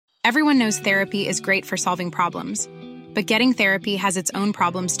Everyone knows therapy is great for solving problems, but getting therapy has its own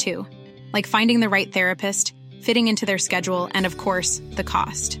problems too, like finding the right therapist, fitting into their schedule, and of course, the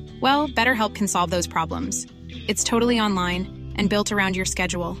cost. Well, BetterHelp can solve those problems. It's totally online and built around your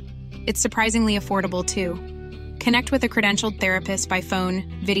schedule. It's surprisingly affordable too. Connect with a credentialed therapist by phone,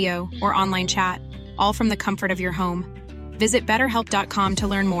 video, or online chat, all from the comfort of your home. Visit BetterHelp.com to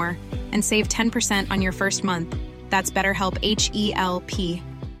learn more and save 10% on your first month. That's BetterHelp, H-E-L-P.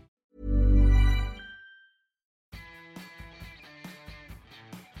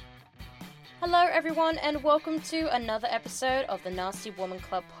 Hello everyone and welcome to another episode of the Nasty Woman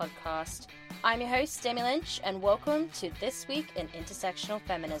Club podcast. I'm your host Demi Lynch and welcome to This Week in Intersectional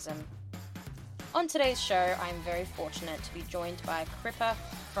Feminism. On today's show I'm very fortunate to be joined by Crippa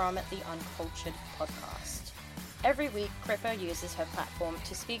from the Uncultured podcast. Every week Crippa uses her platform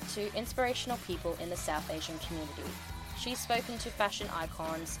to speak to inspirational people in the South Asian community. She's spoken to fashion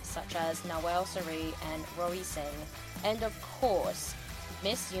icons such as Nawal Sari and Rohi Singh, and of course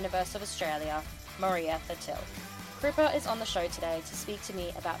Miss Universe of Australia, Maria Thattil. Crippa is on the show today to speak to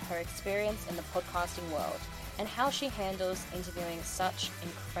me about her experience in the podcasting world and how she handles interviewing such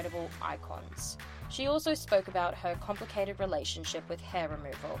incredible icons. She also spoke about her complicated relationship with hair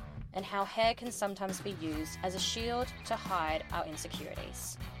removal and how hair can sometimes be used as a shield to hide our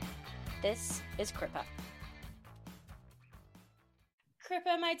insecurities. This is Crippa.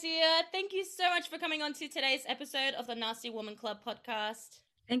 Crippa, my dear, thank you so much for coming on to today's episode of the Nasty Woman Club podcast.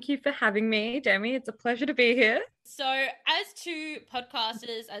 Thank you for having me, Demi. It's a pleasure to be here. So, as two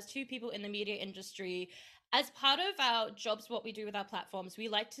podcasters, as two people in the media industry, as part of our jobs, what we do with our platforms, we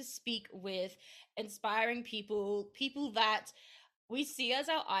like to speak with inspiring people that we see as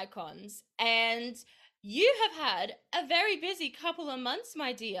our icons. And you have had a very busy couple of months,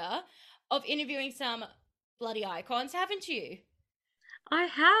 my dear, of interviewing some bloody icons, haven't you? I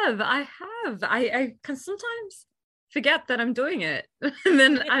have. I can sometimes forget that I'm doing it, and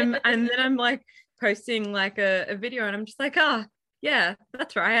then I'm like posting like a video, and I'm just like, yeah,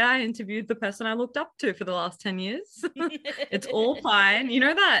 that's right. I interviewed the person I looked up to for the last 10 years. It's all fine. You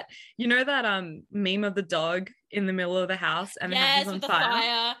know that meme of the dog in the middle of the house and the house is on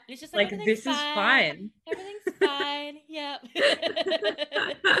fire. It's just like this is fine. Everything's fine. Yep.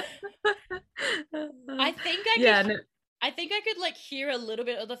 I think I could like hear a little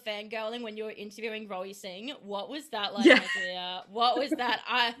bit of the fangirling when you were interviewing Rohi Singh. What was that like, my dear? What was that?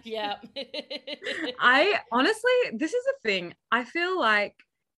 I honestly, this is the thing. I feel like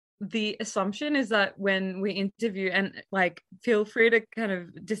the assumption is that when we interview, and like, feel free to kind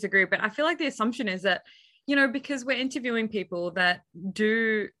of disagree, but I feel like the assumption is that, you know, because we're interviewing people that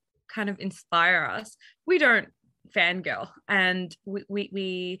do kind of inspire us, we don't fangirl, and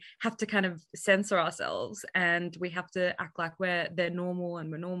we have to kind of censor ourselves, and we have to act like they're normal and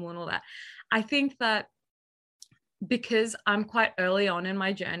we're normal and all that. I think that because I'm quite early on in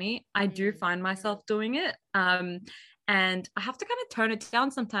my journey, I do find myself doing it, and I have to kind of tone it down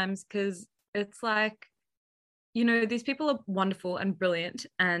sometimes, because it's like, you know, these people are wonderful and brilliant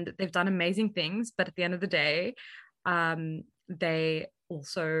and they've done amazing things, but at the end of the day, they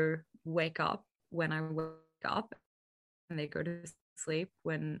also wake up when I wake up, and they go to sleep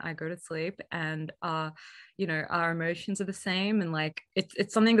when I go to sleep, and you know, our emotions are the same, and like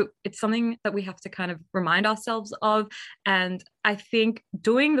it's something that we have to kind of remind ourselves of. And I think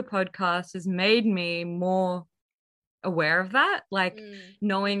doing the podcast has made me more aware of that, like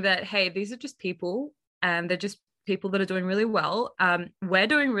knowing that, hey, these are just people, and they're just people that are doing really well. We're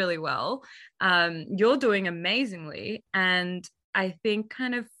doing really well. You're doing amazingly. And I think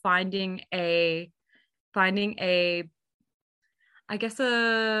kind of finding a I guess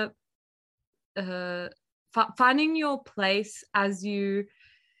finding your place as you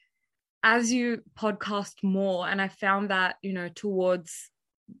podcast more. And I found that, you know, towards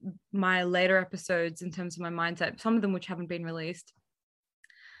my later episodes, in terms of my mindset, some of them which haven't been released,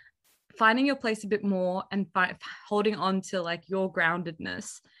 finding your place a bit more and holding on to like your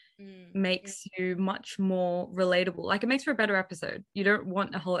groundedness makes you much more relatable. Like, it makes for a better episode. You don't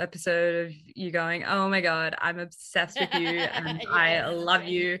want a whole episode of you going, oh my God, I'm obsessed with you and I love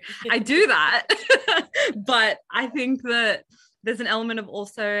you. I do that. But I think that there's an element of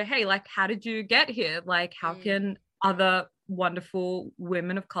also, hey, like, how did you get here? Like, how can other wonderful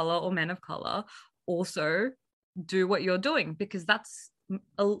women of color or men of color also do what you're doing? Because that's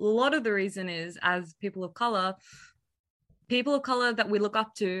a lot of the reason is, as people of color that we look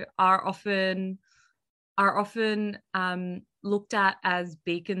up to are often looked at as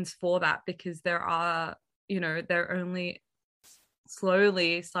beacons for that, because there are, you know, they're only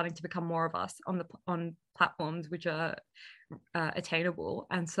slowly starting to become more of us on platforms which are attainable.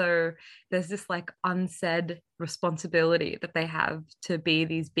 And so there's this like unsaid responsibility that they have to be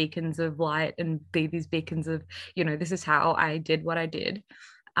these beacons of light and be these beacons of, this is how I did what I did.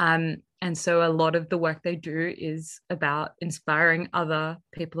 And so a lot of the work they do is about inspiring other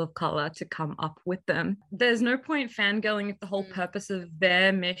people of color to come up with them. There's no point fangirling if the whole purpose of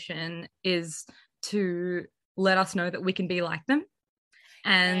their mission is to let us know that we can be like them,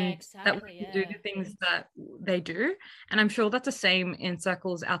 and that we can do the things that they do. And I'm sure that's the same in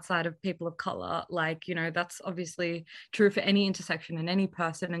circles outside of people of color. Like, that's obviously true for any intersection and any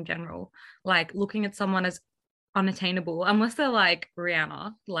person in general. Like looking at someone as unattainable, unless they're like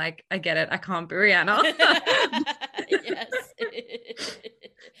Rihanna. Like, I get it, I can't be Rihanna. Yes.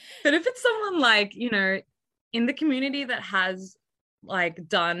 But if it's someone like, in the community that has like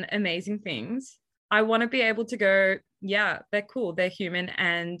done amazing things, I want to be able to go, yeah, they're cool, they're human,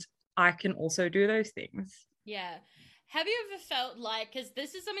 and I can also do those things. Yeah. Have you ever felt like, because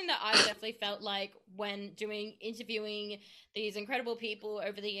this is something that I've definitely felt like when interviewing these incredible people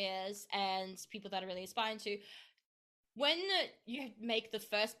over the years and people that are really aspiring to, when you make the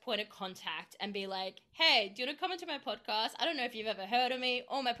first point of contact and be like, hey, do you want to come into my podcast? I don't know if you've ever heard of me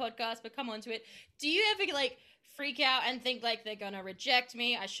or my podcast, but come on to it. Do you ever like freak out and think like they're going to reject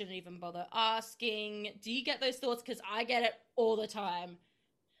me? I shouldn't even bother asking. Do you get those thoughts? Because I get it all the time.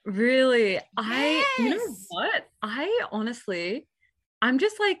 Really? Yes! You know what? I honestly, I'm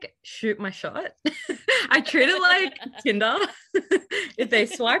just like, shoot my shot. I treat it like Tinder. If they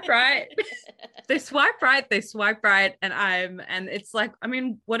swipe right, they swipe right. And it's like, I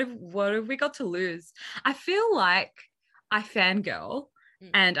mean, what have we got to lose? I feel like I fangirl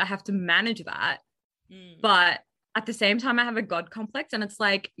and I have to manage that. But at the same time, I have a God complex, and it's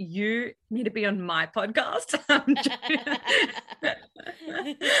like, you need to be on my podcast.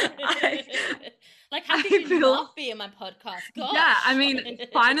 Like, how could you not be in my podcast? Gosh. Yeah, I mean,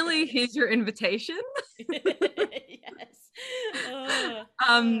 finally, here's your invitation. Yes.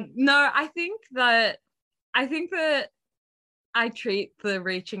 No, I think that I treat the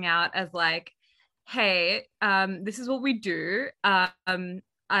reaching out as like, hey, this is what we do. I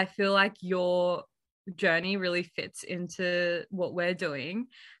feel like your journey really fits into what we're doing.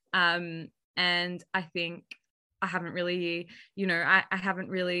 And I think I haven't really, I haven't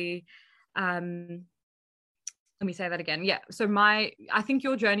really, let me say that again. Yeah. So I think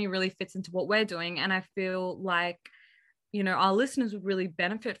your journey really fits into what we're doing. And I feel like, our listeners would really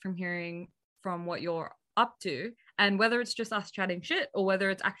benefit from hearing from what you're up to. And whether it's just us chatting shit or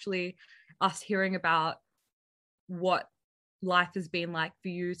whether it's actually us hearing about what life has been like for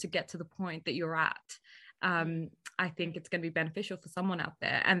you to get to the point that you're at, I think it's going to be beneficial for someone out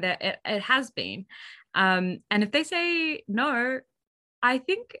there, and that it has been. And if they say no, I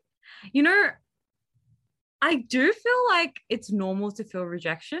think, I do feel like it's normal to feel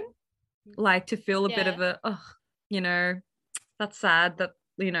rejection, like to feel a bit of a, that's sad that,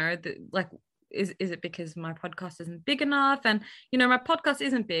 like, is it because my podcast isn't big enough? And, my podcast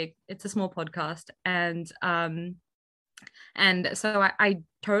isn't big. It's a small podcast. And so I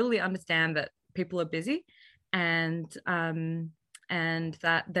totally understand that people are busy, and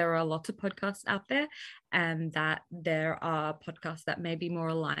that there are lots of podcasts out there, and that there are podcasts that may be more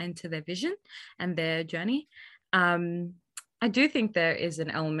aligned to their vision and their journey. I do think there is an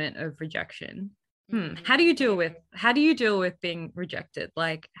element of rejection. How do you deal with being rejected?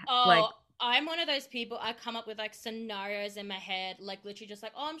 I'm one of those people, I come up with like scenarios in my head, like literally just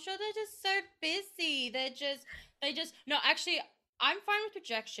like, oh, I'm sure they're just so busy. No, actually, I'm fine with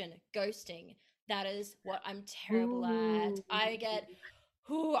rejection, ghosting. That is what I'm terrible at.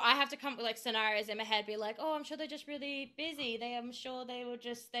 I have to come up with like scenarios in my head, be like, oh, I'm sure they're just really busy. I'm sure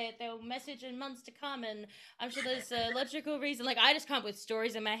they'll message in months to come, and I'm sure there's a logical reason. Like, I just come up with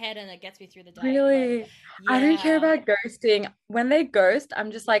stories in my head, and it gets me through the day. Really? Yeah. I don't care about ghosting. When they ghost,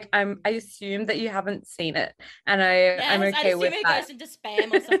 I'm just like, I assume that you haven't seen it, and I'm okay with that. I assume it goes into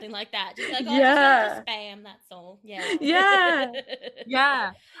spam or something like that. Just like, just into spam. That's all. Yeah. Yeah.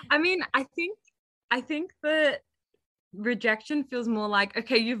 Yeah. I mean, I think that rejection feels more like,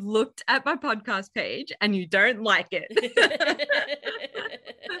 okay, you've looked at my podcast page and you don't like it.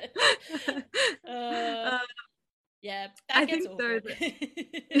 Yeah, that gets awkward.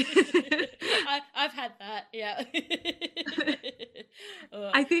 I've had that. Yeah.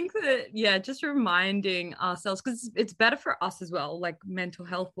 I think that, just reminding ourselves, because it's better for us as well, like mental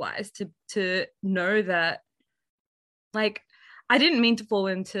health wise, to know that, like, I didn't mean to fall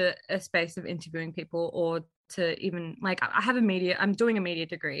into a space of interviewing people, or to even, like, I'm doing a media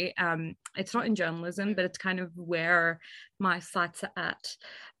degree. It's not in journalism, but it's kind of where my sights are at.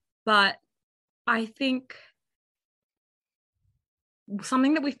 But I think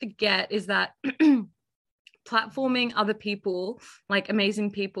something that we forget is that platforming other people, like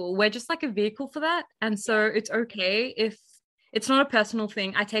amazing people, we're just like a vehicle for that. And so it's okay if it's not a personal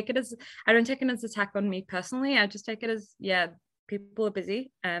thing. I don't take it as attack on me personally. I just take it as, yeah, people are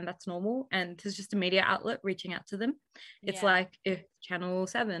busy and that's normal. And it's just a media outlet reaching out to them. It's like if Channel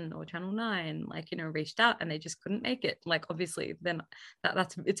 7 or Channel 9, like, you know, reached out and they just couldn't make it. Like, obviously, then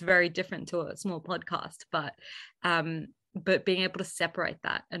it's very different to a small podcast. But being able to separate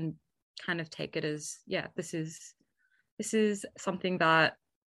that and kind of take it as, yeah, this is something that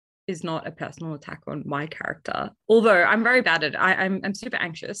is not a personal attack on my character. Although I'm very bad at it. I'm super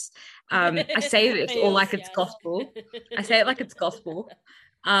anxious. I say this all like it's gospel. I say it like it's gospel.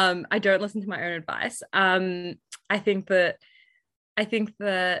 I don't listen to my own advice. I think that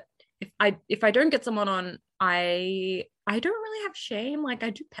if I don't get someone on, I don't really have shame. Like,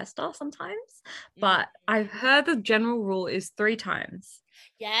 I do pester sometimes, but I've heard the general rule is 3 times.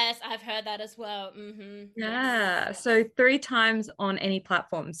 Yes, I've heard that as well. Mm-hmm. Yeah. Yes. So 3 times on any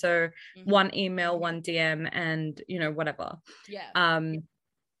platform. So 1 email, 1 DM, and, you know, whatever. Yeah.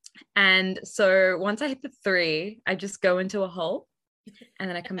 And so once I hit the 3, I just go into a hole and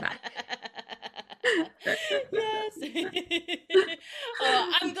then I come back. Yes.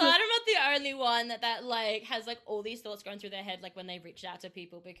 I'm glad I'm not the only one that like has like all these thoughts going through their head like when they reach out to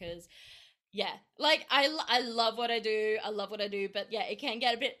people, because yeah, like I love what I do. I love what I do, but yeah, it can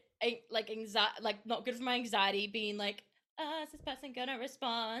get a bit like anxiety, like not good for my anxiety, being like, is this person gonna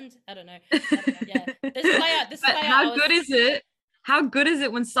respond? I don't know. Yeah, this is why how good is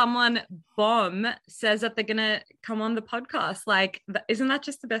it when someone bomb says that they're gonna come on the podcast? Like, isn't that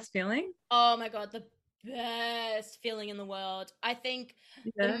just the best feeling? Oh my God, the best feeling in the world. I think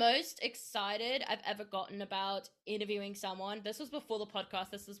the most excited I've ever gotten about interviewing someone, this was before the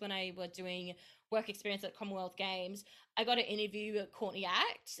podcast, this was when I was doing work experience at Commonwealth Games. I got to interview Courtney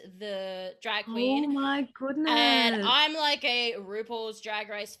Act, the drag queen. Oh my goodness. And I'm like a RuPaul's Drag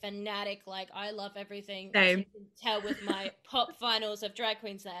Race fanatic. Like, I love everything. Same. As you can tell with my pop finals of drag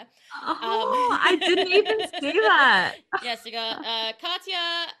queens there. I didn't even see that. Yes, you got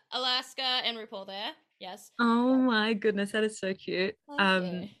Katya, Alaska, and RuPaul there. Yes. Oh my goodness, that is so cute.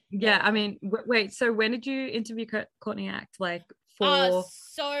 Yeah, I mean, wait, so when did you interview Courtney Act? Like, so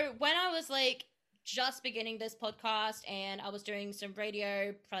when I was like just beginning this podcast and I was doing some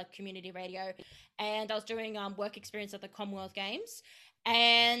radio, like community radio, and I was doing work experience at the Commonwealth Games.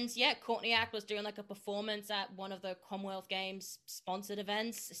 And yeah, Courtney Act was doing like a performance at one of the Commonwealth Games sponsored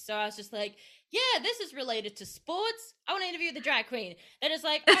events. So I was just like, yeah, this is related to sports. I want to interview the drag queen. They're just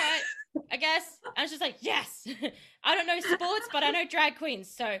like, all right, I guess. I was just like, yes. I don't know sports, but I know drag queens.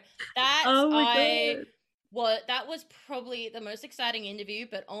 So that was probably the most exciting interview,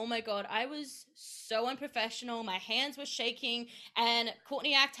 but oh my God, I was so unprofessional. My hands were shaking, and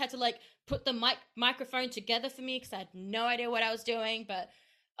Courtney Act had to like put the microphone together for me because I had no idea what I was doing, but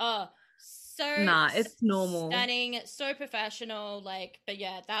it's normal. Stunning, so professional, like, but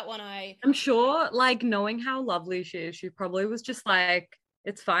yeah, that one I'm sure, like, knowing how lovely she is, she probably was just like,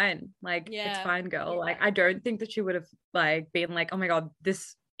 it's fine. Like, it's fine, girl. Yeah. Like, I don't think that she would have like been like, oh my God,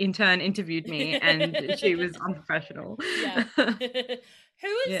 this intern interviewed me and she was unprofessional. Yeah.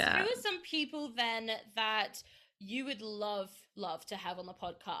 Who are some people then that you would love to have on the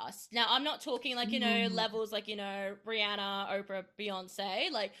podcast? Now, I'm not talking like, you know, levels like, you know, Rihanna, Oprah,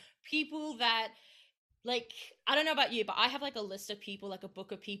 Beyonce, like people that, like, I don't know about you, but I have like a list of people, like a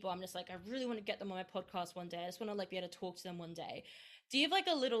book of people. I'm just like, I really want to get them on my podcast one day. I just want to like be able to talk to them one day. Do you have like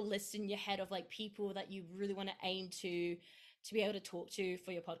a little list in your head of like people that you really want to aim to be able to talk to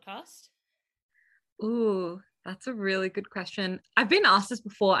for your podcast? Ooh, that's a really good question. I've been asked this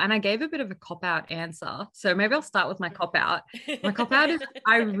before and I gave a bit of a cop-out answer. So maybe I'll start with my cop-out. My cop-out is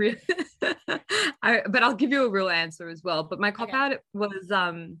but I'll give you a real answer as well. But my cop-out was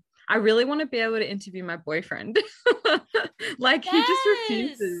I really want to be able to interview my boyfriend. Like, he just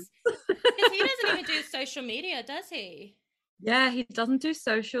refuses. Because he doesn't even do social media, does he? Yeah, he doesn't do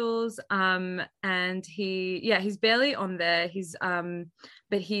socials. And he's barely on there.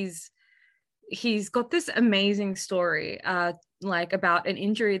 But he's got this amazing story, like about an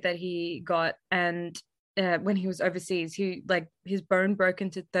injury that he got, and when he was overseas, he like his bone broke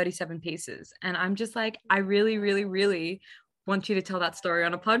into 37 pieces. And I'm just like, I really, really, really want you to tell that story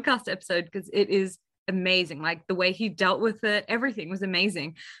on a podcast episode because it is amazing. Like the way he dealt with it, everything was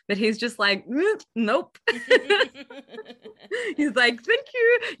amazing. But he's just like, nope. He's like, thank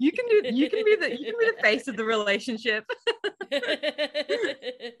you. You can be the face of the relationship.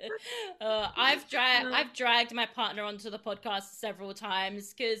 I've dragged my partner onto the podcast several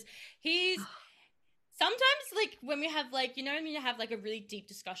times because he's sometimes like when we have like, you know, when you have like a really deep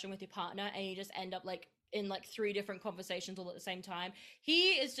discussion with your partner and you just end up like in like 3 different conversations all at the same time.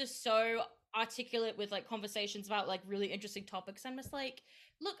 He is just so articulate with like conversations about like really interesting topics. I'm just like,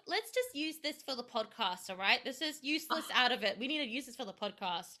 look, let's just use this for the podcast, all right? This is useless out of it. We need to use this for the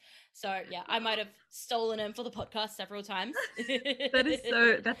podcast. So yeah, I might have stolen him for the podcast several times.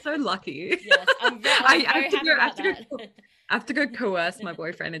 That's so lucky. Yes, I'm very happy about that. I have to go coerce my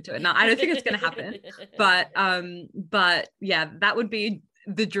boyfriend into it. No, I don't think it's gonna happen. But yeah, that would be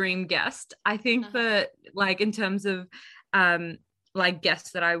the dream guest. I think that like in terms of like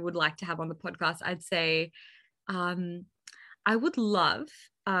guests that I would like to have on the podcast, I'd say I would love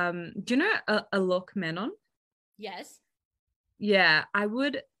do you know Alok Menon? Yes. Yeah, I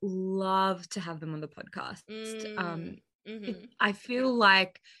would love to have them on the podcast. I feel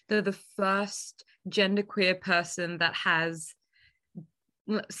like they're the first genderqueer person that has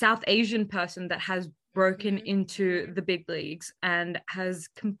South Asian person that has broken into the big leagues and has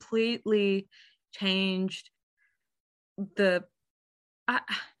completely changed the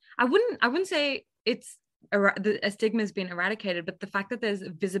I wouldn't say it's a stigma has been eradicated, but the fact that there's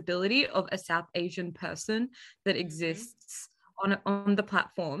visibility of a South Asian person that exists on the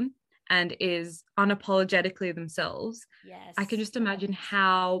platform and is unapologetically themselves. Yes. I can just imagine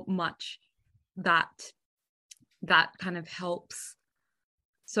how much that kind of helps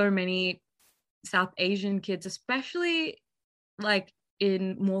so many South Asian kids, especially like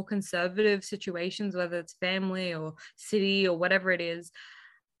in more conservative situations, whether it's family or city or whatever it is.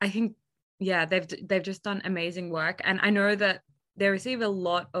 I think, yeah, they've just done amazing work. And I know that they receive a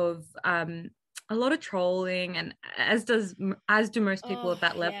lot of trolling, and as do most people at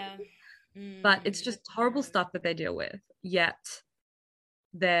that level. Yeah. But it's just horrible stuff that they deal with. Yet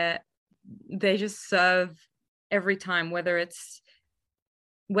they just serve every time, whether it's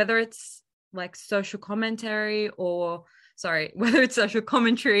like social commentary or whether it's social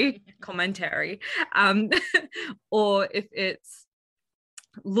commentary, or if it's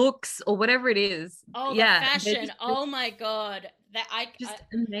looks or whatever it is. Oh, yeah, the fashion. Oh my God. That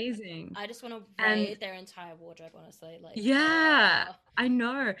amazing. I just want to raid their entire wardrobe, honestly. Like, yeah, I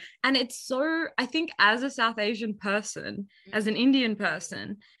know. And it's so, I think as a South Asian person, as an Indian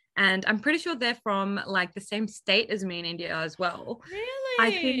person, and I'm pretty sure they're from like the same state as me in India as well. Really?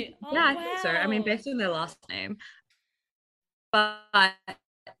 I think, I think so. I mean, based on their last name. But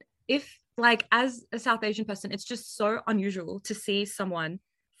if like as a South Asian person, it's just so unusual to see someone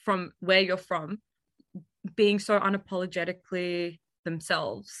from where you're from being so unapologetically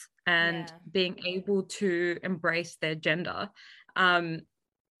themselves and being able to embrace their gender.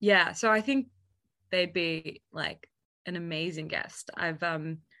 So I think they'd be like an amazing guest. I've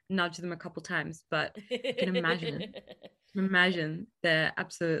nudged them a couple times, but I can imagine they're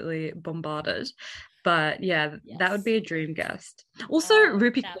absolutely bombarded. But yeah, that would be a dream guest. Also,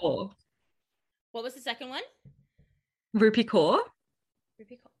 Rupi Kaur. What was the second one? Rupi Kaur.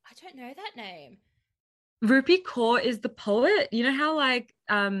 I don't know that name. Rupi Kaur is the poet. You know how like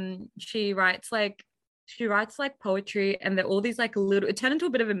she writes like poetry, and they're all these like little, it turned into a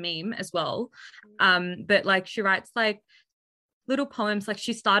bit of a meme as well. But like she writes like little poems. Like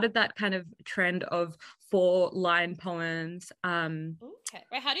she started that kind of trend of 4-line poems. Okay.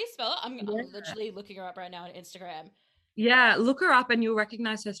 Wait, how do you spell it? I'm literally looking her up right now on Instagram. Yeah, look her up and you'll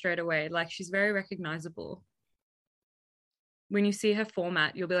recognize her straight away. Like she's very recognizable. When you see her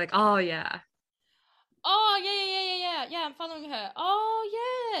format, you'll be like, oh yeah. Oh yeah, I'm following her. Oh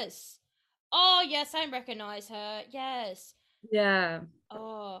yes, I recognize her. Yes. Yeah.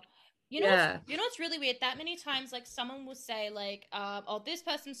 Oh, you know what's really weird? That many times, like someone will say, like, "Oh, this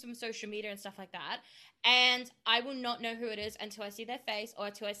person's from social media and stuff like that," and I will not know who it is until I see their face or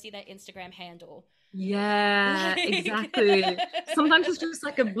until I see their Instagram handle. Yeah, exactly. Sometimes it's just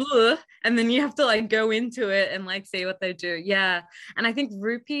like a blur, and then you have to like go into it and like see what they do. Yeah. And I think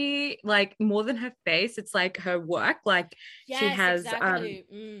Rupi, like more than her face, it's like her work. Like she has exactly.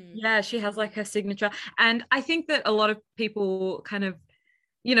 she has like her signature. And I think that a lot of people kind of,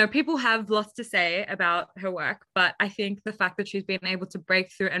 people have lots to say about her work, but I think the fact that she's been able to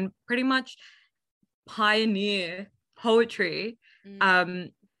break through and pretty much pioneer poetry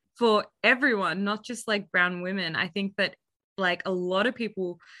for everyone, not just like brown women. I think that like a lot of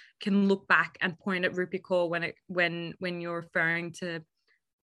people can look back and point at Rupi Kaur when you're referring to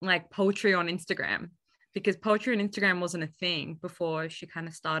like poetry on Instagram, because poetry on Instagram wasn't a thing before she kind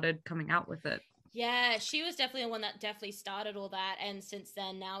of started coming out with it. Yeah, she was definitely the one that definitely started all that, and since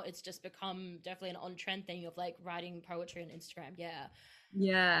then now it's just become definitely an on-trend thing of like writing poetry on Instagram.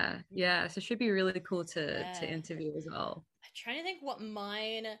 Yeah, so she'd be really cool to interview as well. I'm trying to think what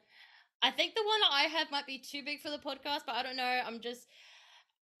mine I think the one I have might be too big for the podcast, but I don't know.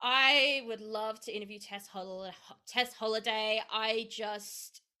 I would love to interview Tess Holiday. I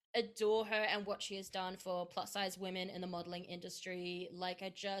just adore her and what she has done for plus size women in the modeling industry. Like,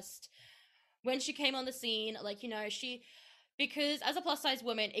 when she came on the scene, like, because as a plus size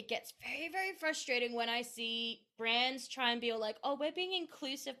woman, it gets very, very frustrating when I see brands try and be all like, oh, we're being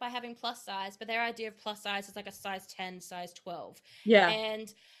inclusive by having plus size, but their idea of plus size is like a size 10, size 12. Yeah.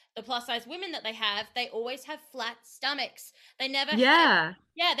 And the plus size women that they have, they always have flat stomachs. They never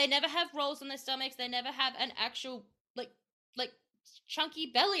they never have rolls on their stomachs. They never have an actual like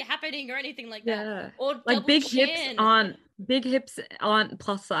chunky belly happening or anything like that. Or like big hips aren't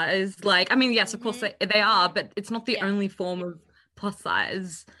plus size. Like, I mean, yes, of course they are, but it's not the only form of plus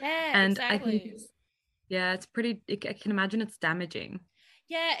size. Yeah, and exactly. I think it's pretty, I can imagine it's damaging.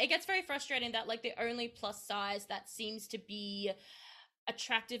 Yeah, it gets very frustrating that like the only plus size that seems to be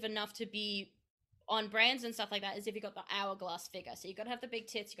attractive enough to be on brands and stuff like that is if you got the hourglass figure. So you got to have the big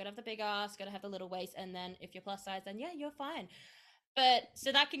tits, you got to have the big ass, got to have the little waist, and then if you're plus size, then yeah, you're fine. But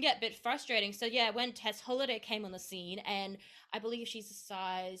so that can get a bit frustrating. So yeah, when Tess Holiday came on the scene, and I believe she's a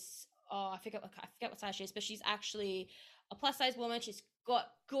size, I forget what size she is, but she's actually a plus size woman. She's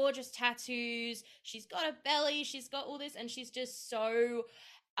got gorgeous tattoos, she's got a belly, she's got all this, and she's just so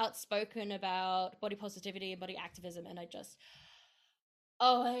outspoken about body positivity and body activism, and I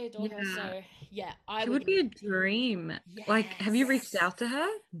adore her. So yeah, She would be a dream. Yes. Like, have you reached out to her?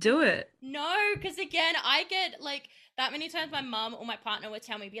 Do it. No, because again, I get like that many times my mum or my partner would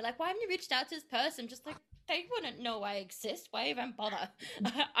tell me, be like, why haven't you reached out to this person? Just like, they wouldn't know I exist. Why even bother?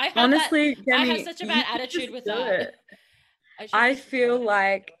 I have such a bad attitude with that. I feel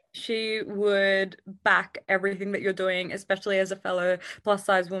like she would back everything that you're doing, especially as a fellow plus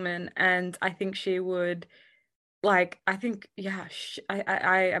size woman. And I think she would, like, I think, yeah,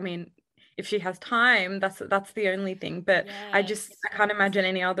 I mean, if she has time, that's the only thing. But yes. I can't imagine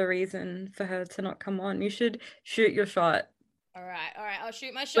any other reason for her to not come on. You should shoot your shot. All right. I'll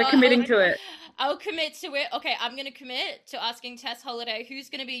shoot my shot. We're committing to it. I'll commit to it. Okay, I'm going to commit to asking Tess Holiday, who's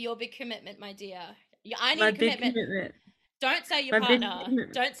going to be your big commitment, my dear? I need a commitment. Big commitment. Don't say your partner.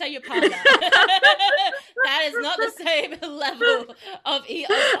 Don't say your partner. That is not the same level of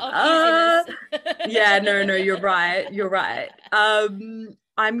easiness. Yeah, no, you're right.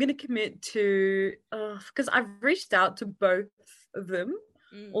 I'm going to commit to, because I've reached out to both of them,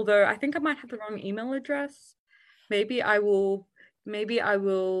 although I think I might have the wrong email address. Maybe I will,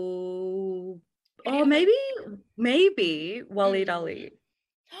 oh, maybe Waleed Ali.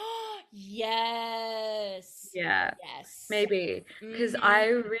 Yes. Yeah. Yes. Maybe. Because I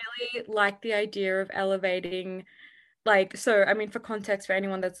really like the idea of elevating, like, so, I mean, for context, for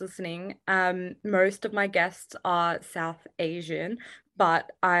anyone that's listening, most of my guests are South Asian,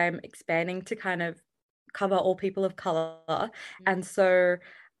 but I'm expanding to kind of cover all people of color. And so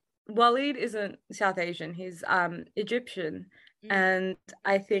Waleed isn't South Asian, he's Egyptian. And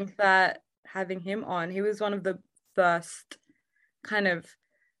I think that having him on, he was one of the first kind of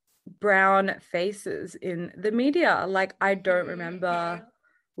brown faces in the media. Like, I don't remember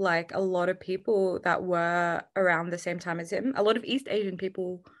like a lot of people that were around the same time as him. A lot of East Asian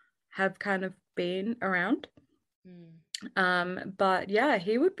people have kind of been around. But yeah,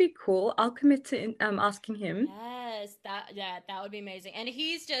 he would be cool. I'll commit to asking him. Yes, that would be amazing. And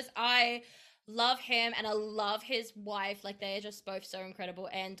he's just, I love him and I love his wife. Like, they're just both so incredible.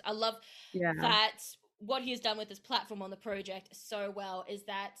 And I love that what he's done with his platform on the project so well is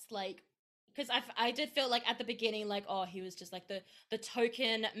that, like, because I did feel like at the beginning, like, oh, he was just like the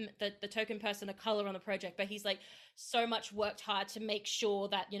token person of color on the project, but he's like so much worked hard to make sure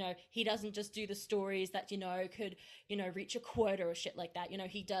that, you know, he doesn't just do the stories that, you know, could, you know, reach a quota or shit like that. You know,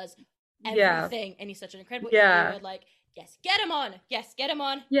 he does everything, and he's such an incredible interviewer. Like, yes, get him on.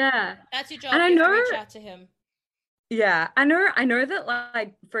 Yeah, that's your job. And I know, reach out to him. Yeah, I know that,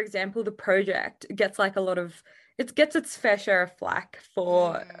 like, for example, the project gets like a lot of, it gets its fair share of flack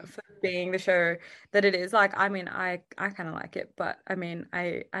for being the show that it is. Like, I mean, I kind of like it, but I mean,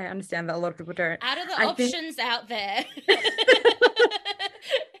 I understand that a lot of people don't. Out of the options out there,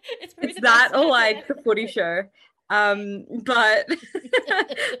 it's that or like the Footy Show. But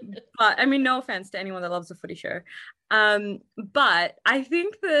I mean, no offense to anyone that loves the Footy Show. But I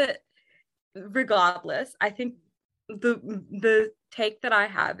think that regardless, I think the take that I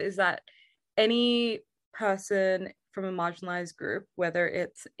have is that any person from a marginalized group, whether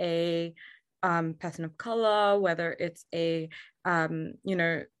it's a person of color, whether it's a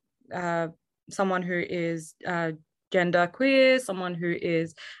someone who is gender queer, someone who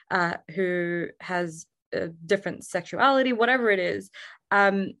is who has a different sexuality, whatever it is,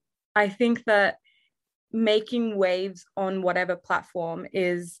 I think that making waves on whatever platform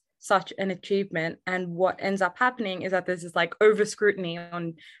is such an achievement, and what ends up happening is that there's this like over scrutiny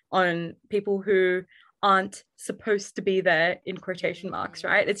on people who aren't supposed to be there, in quotation marks,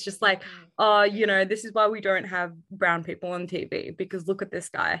 right? It's just like, oh, you know, this is why we don't have brown people on TV, because look at this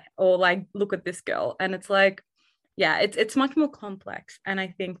guy, or like look at this girl. And it's like, yeah, it's much more complex, and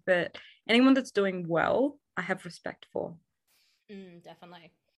I think that anyone that's doing well, I have respect for.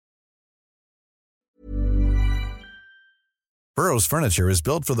 Definitely. Burrow's furniture is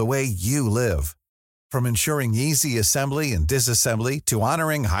built for the way you live. From ensuring easy assembly and disassembly to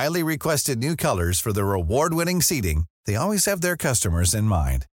honoring highly requested new colors for their award-winning seating, they always have their customers in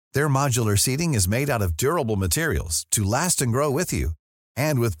mind. Their modular seating is made out of durable materials to last and grow with you.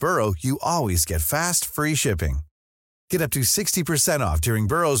 And with Burrow, you always get fast, free shipping. Get up to 60% off during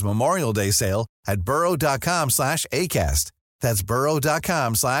Burrow's Memorial Day sale at burrow.com/ACAST. That's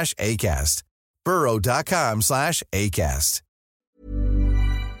burrow.com/ACAST. burrow.com/ACAST.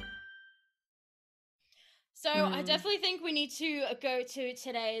 So I definitely think we need to go to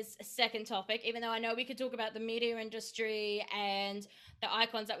today's second topic, even though I know we could talk about the media industry and the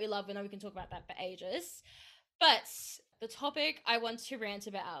icons that we love. We know we can talk about that for ages. But the topic I want to rant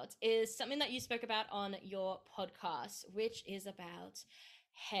about is something that you spoke about on your podcast, which is about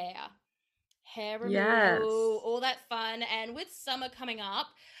hair removal, Yes. all that fun. And with summer coming up,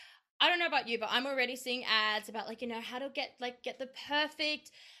 I don't know about you, but I'm already seeing ads about like, you know, how to get the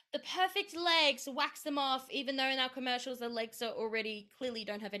perfect legs, wax them off, even though in our commercials the legs are already clearly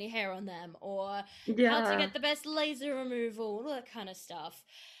don't have any hair on them, or how to get the best laser removal, all that kind of stuff.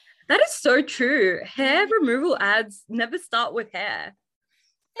 That is so true. Hair removal ads never start with hair.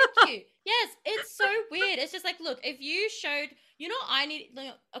 Thank you. Yes, it's so weird. It's just like, look, if you showed, you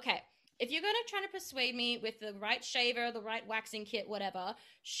know, okay, if you're going to try to persuade me with the right shaver, the right waxing kit, whatever,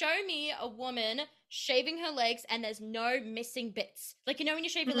 show me a woman shaving her legs and there's no missing bits. Like, you know, when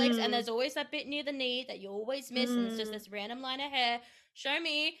you shave your legs and there's always that bit near the knee that you always miss and it's just this random line of hair. Show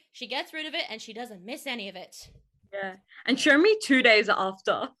me she gets rid of it and she doesn't miss any of it. Yeah. And show me 2 days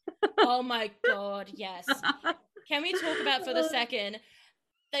after. Oh my God, yes. Can we talk about for the second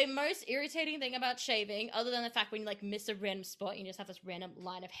the most irritating thing about shaving, other than the fact when you like miss a random spot and you just have this random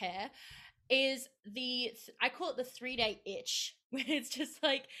line of hair, is I call it the 3-day itch, when it's just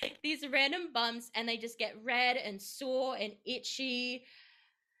like these random bumps and they just get red and sore and itchy.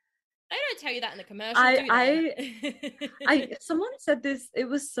 They don't tell you that in the commercial, do they? Someone said this, it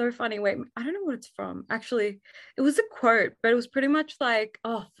was so funny. Wait, I don't know what it's from. Actually, it was a quote, but it was pretty much like,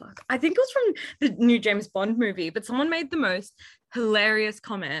 oh fuck, I think it was from the new James Bond movie, but someone made the most hilarious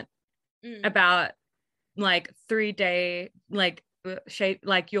comment about like 3-day like shape,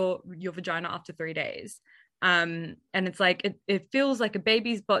 like your vagina after 3 days. And it's like it feels like a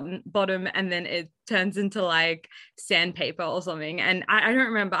baby's bottom and then it turns into like sandpaper or something. And I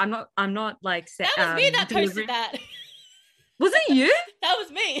don't remember. I'm not like that was me that posted that. Was it you? That was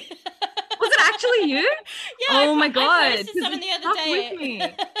me. Was it actually you? Yeah. Oh my God. I posted something the other day. With me.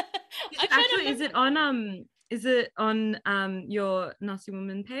 Is it on your Nasty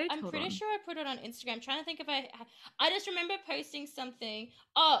Woman page? I'm pretty sure I put it on Instagram. I'm trying to think if I just remember posting something.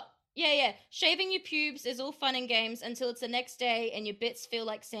 Oh, yeah. Shaving your pubes is all fun and games until it's the next day and your bits feel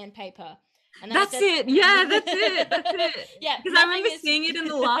like sandpaper. And that's it. Yeah, that's it. Yeah. Because I remember seeing it in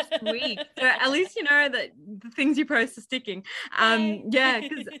the last week. So at least you know that the things you post are sticking. Yeah,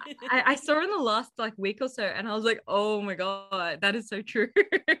 because I saw it in the last like week or so and I was like, oh my God, that is so true.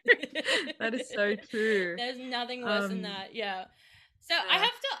 That is so true. There's nothing worse than that. Yeah. So I have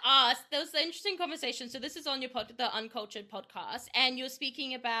to ask, there was an interesting conversation. So this is on your the Uncultured podcast, and you're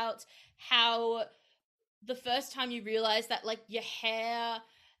speaking about how the first time you realized that like your hair,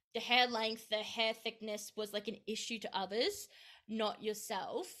 the hair length, the hair thickness was like an issue to others, not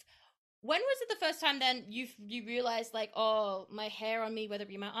yourself. When was it the first time then you realized like, oh, my hair on me, whether it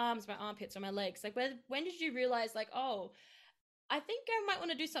be my arms, my armpits, or my legs, like when did you realize like, oh, I think I might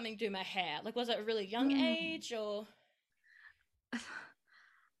want to do something to my hair? Like, was it a really young age or?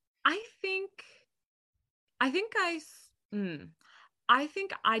 I think I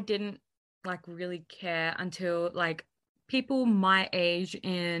didn't like really care until like people my age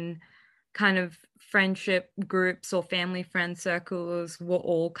in kind of friendship groups or family friend circles were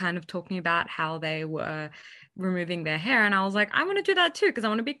all kind of talking about how they were removing their hair, and I was like, I want to do that too because I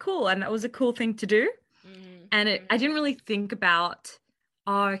want to be cool, and that was a cool thing to do. And I didn't really think about,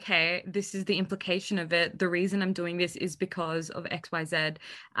 oh, okay, this is the implication of it. The reason I'm doing this is because of XYZ.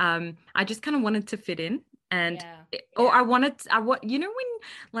 I just kind of wanted to fit in. And Yeah. or I wanted you know when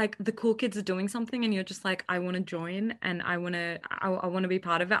like the cool kids are doing something and you're just like, I want to join and I want to be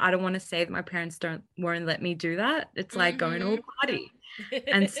part of it. I don't want to say that my parents won't let me do that. It's like going to a party.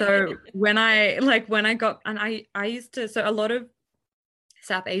 And so when I got, and I used to, so a lot of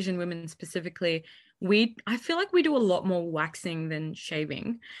South Asian women specifically, I feel like we do a lot more waxing than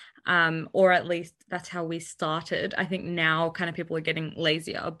shaving, or at least that's how we started. I think now kind of people are getting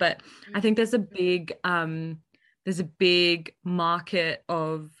lazier, but I think there's a big market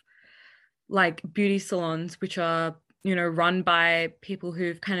of like beauty salons which are, you know, run by people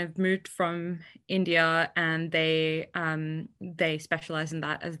who've kind of moved from India, and they specialize in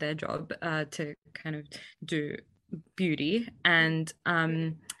that as their job, to kind of do beauty and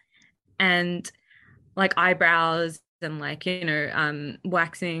like eyebrows and like, you know,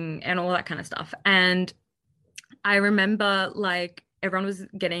 waxing and all that kind of stuff. And I remember like everyone was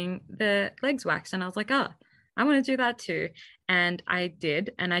getting their legs waxed and I was like, oh, I want to do that too. And I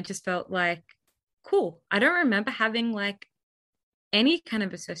did, and I just felt like, cool. I don't remember having like any kind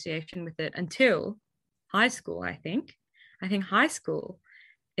of association with it until high school. I think high school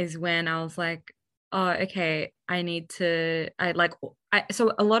is when I was like, oh, okay,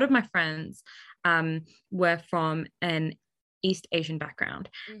 so a lot of my friends were from an East Asian background.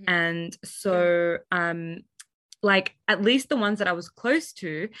 And so like at least the ones that I was close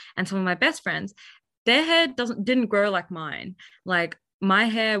to and some of my best friends, their hair didn't grow like mine. Like my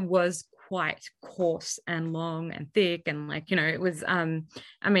hair was quite coarse and long and thick, and like, you know, it was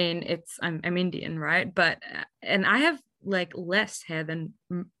I mean, I'm Indian, right? But and I have like less hair than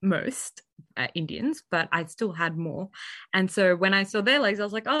most Indians, but I still had more. And so when I saw their legs, I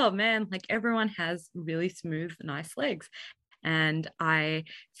was like, oh man, like everyone has really smooth, nice legs. And I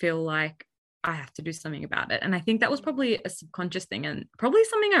feel like I have to do something about it. And I think that was probably a subconscious thing, and probably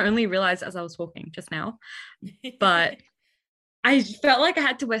something I only realized as I was talking just now. But I felt like I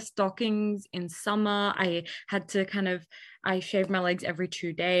had to wear stockings in summer. I had to I shaved my legs every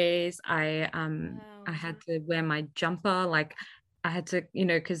 2 days. I had to wear my jumper. Like I had to, you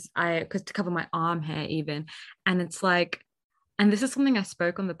know, because to cover my arm hair even. And it's like, and this is something I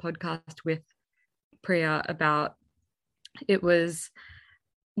spoke on the podcast with Priya about. It was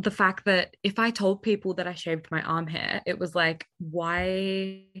the fact that if I told people that I shaved my arm hair, it was like,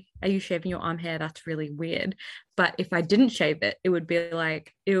 why are you shaving your arm hair? That's really weird. But if I didn't shave it, it would be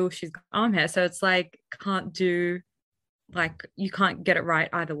like, ew, she's got arm hair. So it's like, you can't get it right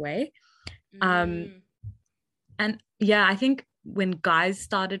either way. And yeah, I think when guys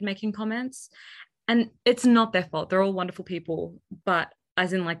started making comments, and it's not their fault, they're all wonderful people, but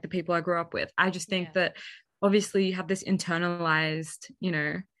as in like the people I grew up with, I just think that obviously you have this internalized, you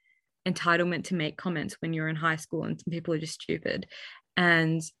know, entitlement to make comments when you're in high school, and some people are just stupid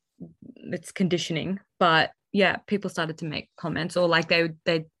and it's conditioning. But yeah, people started to make comments, or like they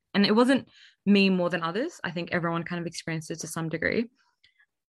and it wasn't me more than others. I think everyone kind of experienced it to some degree.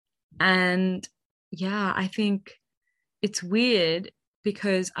 And yeah, I think it's weird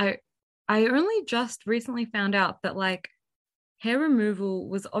because I only just recently found out that like hair removal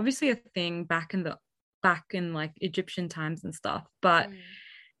was obviously a thing back in like Egyptian times and stuff, but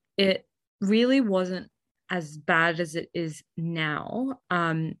it really wasn't as bad as it is now.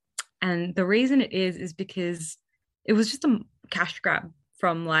 And the reason it is because it was just a cash grab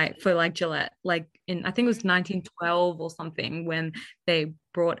for Gillette, like in, I think it was 1912 or something, when they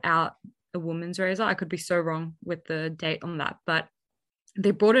brought out a woman's razor. I could be so wrong with the date on that, but they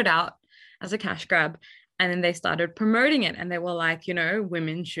brought it out as a cash grab. And then they started promoting it, and they were like, you know,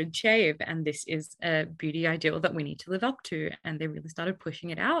 women should shave, and this is a beauty ideal that we need to live up to. And they really started pushing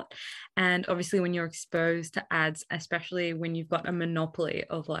it out. And obviously when you're exposed to ads, especially when you've got a monopoly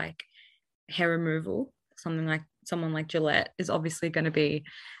of like hair removal, someone like Gillette is obviously going to be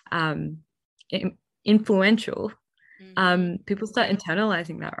influential. People start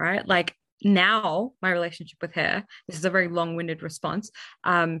internalizing that, right? Like now my relationship with hair, this is a very long-winded response,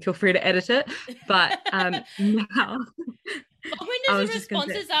 feel free to edit it, but now long-winded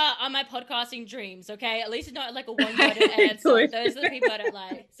responses are my podcasting dreams, okay? At least it's not like a one-worded answer. Those are the people I don't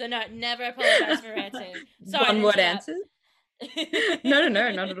like. So no, never apologize for answering. One-word answers. No,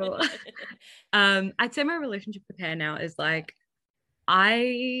 not at all. I'd say my relationship with hair now is like,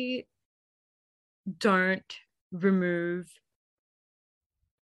 I don't remove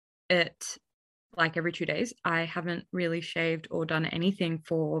it like every 2 days. I haven't really shaved or done anything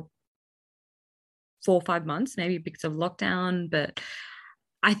for 4 or 5 months, maybe because of lockdown. But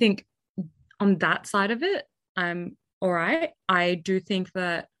I think on that side of it, I'm all right. I do think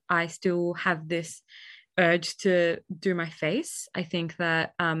that I still have this urge to do my face. I think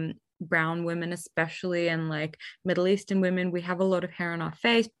that brown women especially, and like Middle Eastern women, we have a lot of hair on our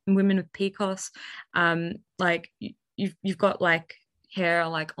face, and women with PCOS, like you've got like hair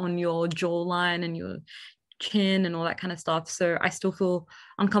like on your jawline and your chin and all that kind of stuff. So I still feel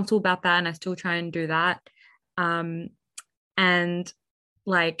uncomfortable about that, and I still try and do that. And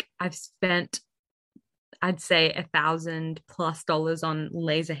like I've spent, I'd say $1,000+ on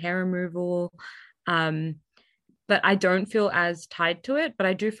laser hair removal. But I don't feel as tied to it, but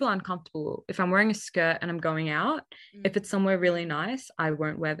I do feel uncomfortable. If I'm wearing a skirt and I'm going out, if it's somewhere really nice, I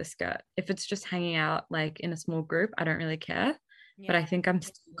won't wear the skirt. If it's just hanging out like in a small group, I don't really care. But I think I'm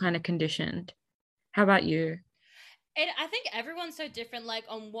still kind of conditioned. How about you? I think everyone's so different, like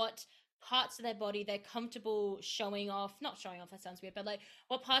on what parts of their body they're comfortable showing off. Not showing off, that sounds weird, but like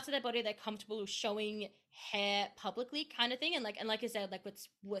what parts of their body they're comfortable showing hair publicly, kind of thing. And like I said, like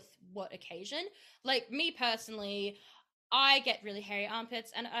with what occasion. Like me personally, I get really hairy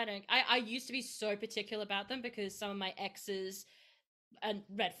armpits, and I used to be so particular about them because some of my exes, and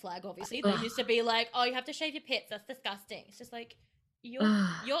red flag obviously, they used to be like, oh, you have to shave your pits, that's disgusting. It's just like, your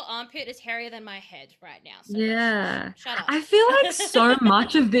armpit is hairier than my head right now. So yeah. shut up. I feel like so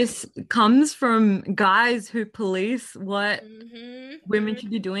much of this comes from guys who police what women should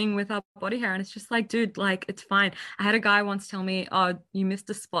be doing with our body hair. And it's just like, dude, like, it's fine. I had a guy once tell me, oh, you missed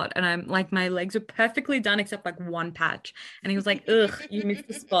a spot. And I'm like, my legs were perfectly done except like one patch. And he was like, ugh, you missed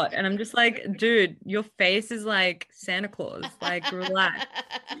a spot. And I'm just like, dude, your face is like Santa Claus. Like, relax.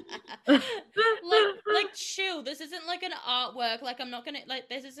 like chill. This isn't like an artwork. Like, I'm not gonna, like,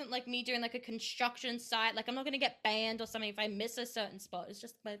 this isn't like me doing like a construction site. Like, I'm not gonna get banned or something if I miss a certain spot. It's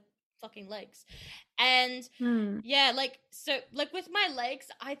just my fucking legs. And yeah, like, so like with my legs,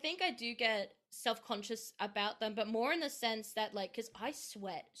 I think I do get self-conscious about them, but more in the sense that, like, because I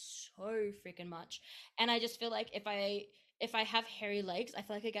sweat so freaking much, and I just feel like if I have hairy legs, I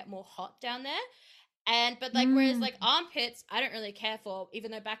feel like I get more hot down there. But like, whereas like armpits, I don't really care for,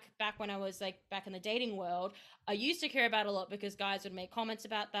 even though back when I was like back in the dating world, I used to care about a lot because guys would make comments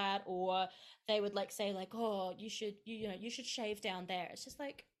about that, or they would like say like, oh, you should shave down there. It's just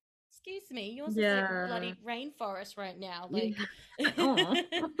like, excuse me, yours is like bloody rainforest right now. Like,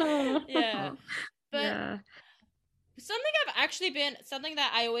 yeah. But something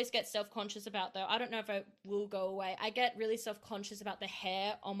that I always get self-conscious about, though, I don't know if it will go away. I get really self-conscious about the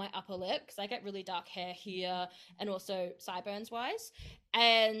hair on my upper lip because I get really dark hair here and also sideburns wise.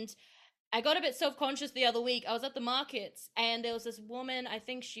 And I got a bit self-conscious the other week. I was at the markets and there was this woman, I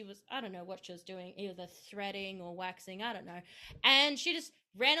think she was, I don't know what she was doing, either threading or waxing, I don't know. And she just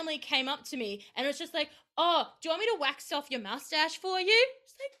randomly came up to me and it was just like, oh, do you want me to wax off your mustache for you?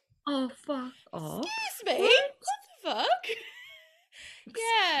 It's like, oh, fuck off. Excuse me? What the fuck?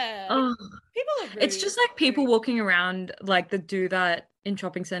 Yeah. Oh. People are rude. It's just like people walking around like that do that in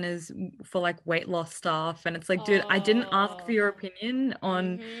shopping centers for like weight loss stuff, and it's like, dude, I didn't ask for your opinion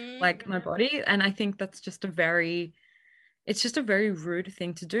on like my body, and I think that's just it's just a very rude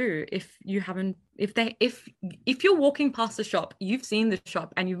thing to do. If you're walking past the shop, you've seen the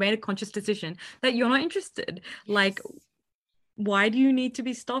shop and you've made a conscious decision that you're not interested, like, why do you need to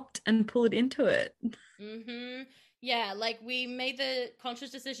be stopped and pulled into it? Yeah, like, we made the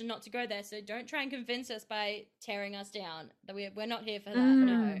conscious decision not to go there, so don't try and convince us by tearing us down. That we're not here for that,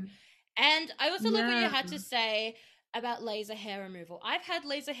 no. And I also love what you had to say about laser hair removal. I've had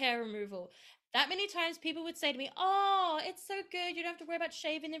laser hair removal. That many times people would say to me, oh, it's so good, you don't have to worry about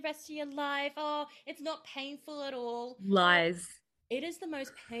shaving the rest of your life. Oh, it's not painful at all. Lies. It is the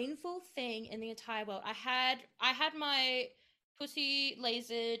most painful thing in the entire world. I had my pussy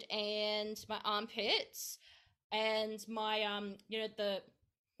lasered and my armpits and my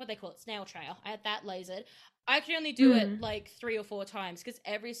what they call it, snail trail. I had that lasered. I could only do it like 3 or 4 times because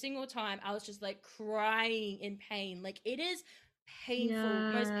every single time I was just like crying in pain. Like, it is painful,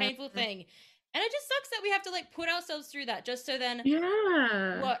 most painful thing. And it just sucks that we have to like put ourselves through that just so then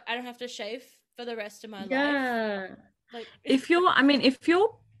what, I don't have to shave for the rest of my life. Like, if you're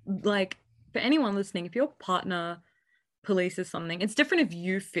like, for anyone listening, if your partner polices something, it's different if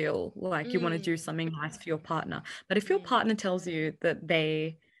you feel like you want to do something nice for your partner. But if your partner tells you that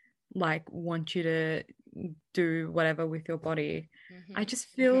they like want you to do whatever with your body, I just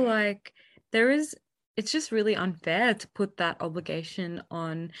feel like it's just really unfair to put that obligation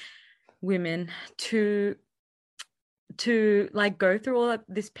on women to like go through all of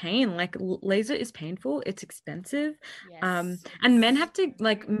this pain. Like, laser is painful, it's expensive, and men have to,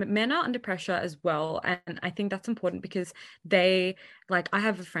 like, men are under pressure as well, and I think that's important because they, like, I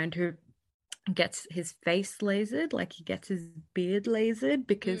have a friend who gets his face lasered, like he gets his beard lasered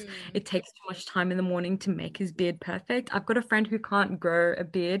because it takes too much time in the morning to make his beard perfect. I've got a friend who can't grow a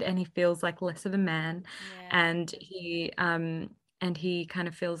beard and he feels like less of a man. Yeah. And he kind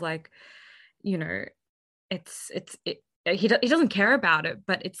of feels like, you know, he doesn't care about it,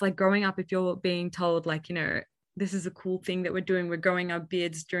 but it's like growing up, if you're being told like, you know, this is a cool thing that we're doing, we're growing our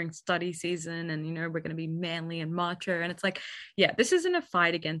beards during study season, and you know, we're going to be manly and macho, and it's like, yeah, this isn't a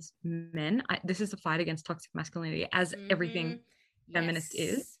fight against men. This is a fight against toxic masculinity, as everything feminist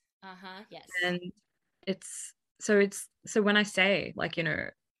is. Yes. And so when I say like, you know,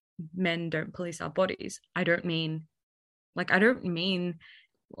 men don't police our bodies, I don't mean I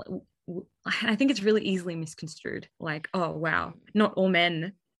think it's really easily misconstrued, like, oh wow, not all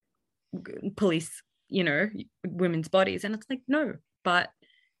men police, you know, women's bodies. And it's like, no, but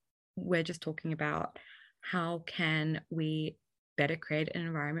we're just talking about how can we better create an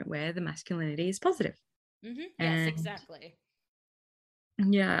environment where the masculinity is positive. Yes, exactly.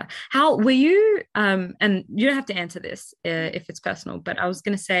 Yeah. How were you, and you don't have to answer this if it's personal, but I was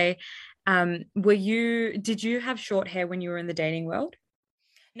going to say, did you have short hair when you were in the dating world?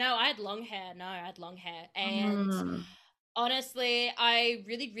 No, I had long hair. And honestly, I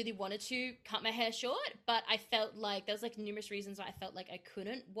really, really wanted to cut my hair short, but I felt like there's like numerous reasons why I felt like I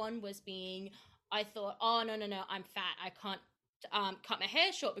couldn't. One was I thought, oh no, I'm fat. I can't cut my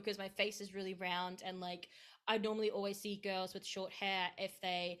hair short because my face is really round, and like I normally always see girls with short hair if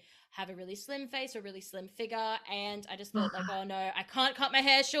they have a really slim face or really slim figure, and I just thought like, oh no, I can't cut my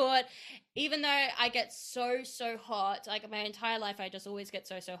hair short, even though I get so hot. Like my entire life, I just always get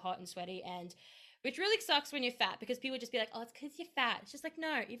so hot and sweaty, and which really sucks when you're fat, because people just be like, oh, it's because you're fat. It's just like,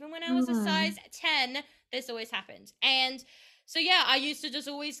 no, even when I was a size 10, this always happened. And so yeah, I used to just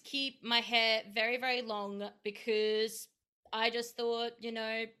always keep my hair very, very long because I just thought, you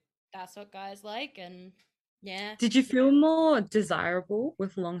know, that's what guys like. And yeah. Did you feel more desirable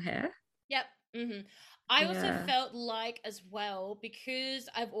with long hair? Yep. I also felt like as well, because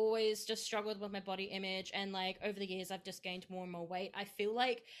I've always just struggled with my body image, and like over the years I've just gained more and more weight. I feel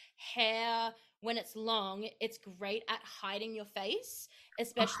like hair, when it's long, it's great at hiding your face,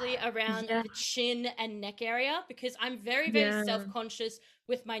 especially around the chin and neck area, because I'm very, very self-conscious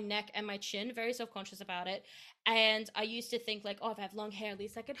with my neck and my chin, very self-conscious about it. And I used to think like, oh, if I have long hair, at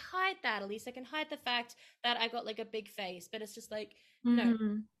least I could hide that. At least I can hide the fact that I got like a big face. But it's just like, no,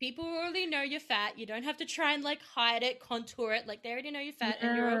 people already know you're fat. You don't have to try and like hide it, contour it. Like they already know you're fat,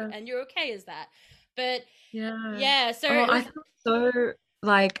 and you're okay as that. But so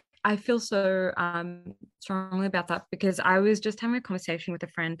I feel so strongly about that, because I was just having a conversation with a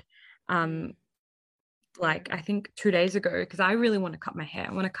friend like I think 2 days ago, because I really want to cut my hair.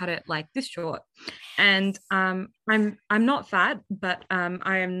 I want to cut it like this short. And I'm not fat, but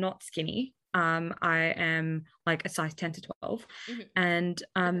I am not skinny. I am like a size 10 to 12. And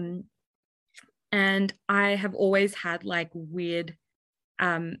I have always had like a weird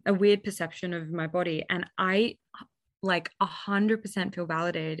perception of my body, and I like 100% feel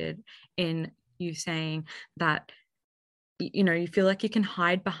validated in you saying that, you know, you feel like you can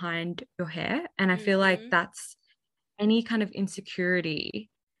hide behind your hair. And I feel like that's any kind of insecurity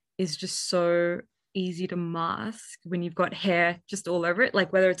is just so easy to mask when you've got hair just all over it,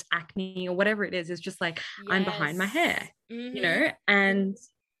 like whether it's acne or whatever it is. It's just like, I'm behind my hair, you know. And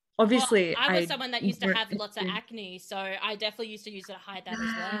obviously I was someone that used to have lots of acne, so I definitely used to use it to hide that as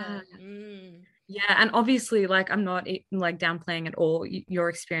well. Yeah, and obviously like I'm not like downplaying at all your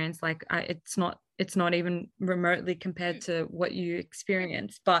experience, like it's not even remotely compared to what you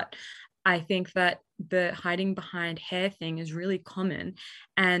experience, but I think that the hiding behind hair thing is really common.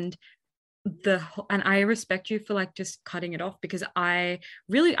 And I respect you for like just cutting it off, because I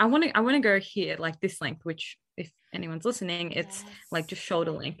want to go here like this length, which if anyone's listening, it's like just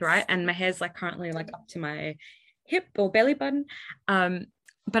shoulder length, right? And my hair's like currently like up to my hip or belly button.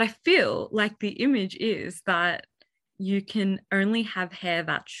 But I feel like the image is that you can only have hair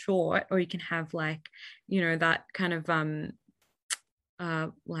that short, or you can have like, you know, that kind of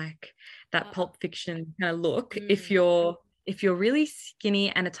like that Pulp Fiction kind of look if you're really skinny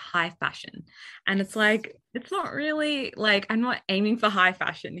and it's high fashion. And it's like, it's not really like, I'm not aiming for high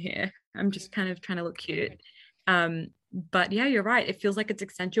fashion here. I'm just kind of trying to look cute. But yeah, you're right. It feels like it's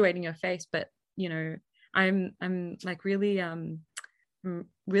accentuating your face, but you know, I'm like really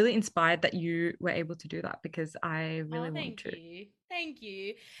really inspired that you were able to do that, because I really want to. Thank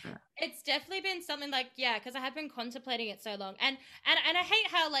you. It's definitely been something like, because I have been contemplating it so long, and I hate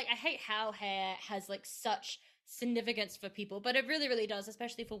how hair has like such significance for people, but it really, really does,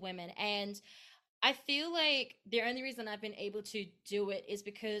 especially for women. And I feel like the only reason I've been able to do it is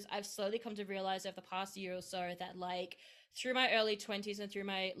because I've slowly come to realize over the past year or so that like through my early 20s and through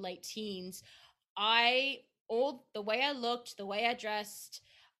my late teens, I all the way I looked, the way I dressed,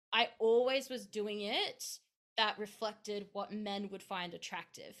 I always was doing it that reflected what men would find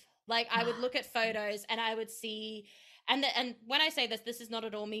attractive. Like I would look at photos and I would see and when I say this, this is not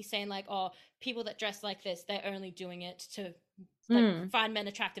at all me saying like, oh, people that dress like this, they're only doing it to like find men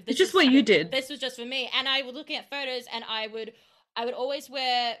attractive. It's just what you did. This was just for me. And I was looking at photos and I would always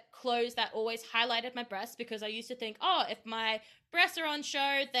wear clothes that always highlighted my breasts because I used to think, oh, if my breasts are on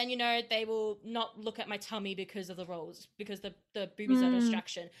show, then you know they will not look at my tummy because of the rolls, because the boobies are a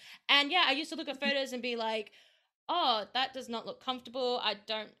distraction. And yeah, I used to look at photos and be like, oh, that does not look comfortable.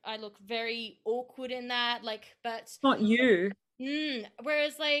 I look very awkward in that. Like, but It's not you.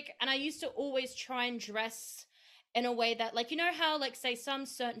 Whereas like, and I used to always try and dress in a way that like, you know how like say some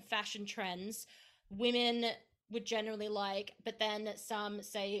certain fashion trends women would generally like, but then some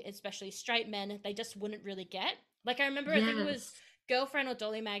say, especially straight men, they just wouldn't really get. Like I remember, I think it was Girlfriend or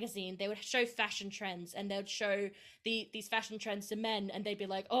Dolly magazine, they would show fashion trends and they would show these fashion trends to men and they'd be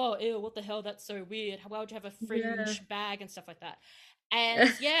like, oh, ew, what the hell, that's so weird. Why would you have a fringe bag and stuff like that?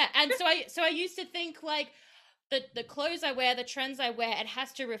 And yeah, and so I used to think like the clothes I wear, the trends I wear, it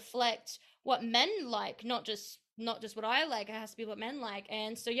has to reflect what men like, not just what I like. It has to be what men like.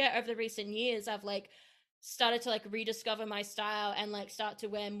 And so yeah, over the recent years I've like started to like rediscover my style and like start to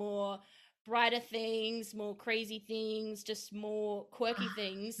wear more brighter things, more crazy things, just more quirky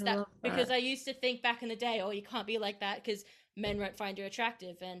things that because I used to think back in the day, oh, you can't be like that because men won't find you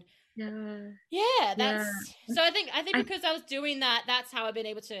attractive. And that's so I think because I was doing that, that's how I've been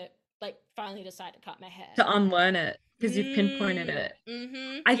able to like finally decide to cut my hair, to unlearn it, because you've pinpointed it.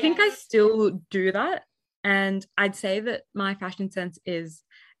 I think I still do that, and I'd say that my fashion sense is,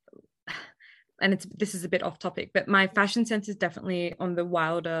 and this is a bit off topic, but my fashion sense is definitely on the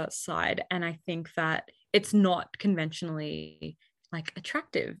wilder side. And I think that it's not conventionally like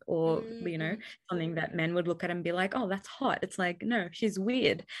attractive or, you know, something that men would look at and be like, oh, that's hot. It's like, no, she's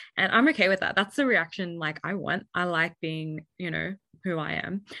weird. And I'm okay with that. That's the reaction like I want. I like being, you know, who I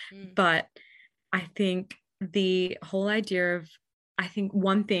am. But I think the whole idea of, I think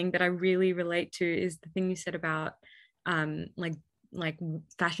one thing that I really relate to is the thing you said about like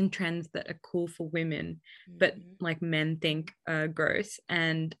fashion trends that are cool for women but like men think are gross.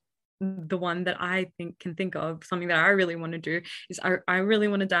 And the one that I can think of, something that I really want to do is I really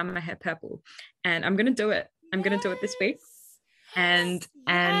want to dye my hair purple, and I'm gonna do it. I'm gonna do it this week. And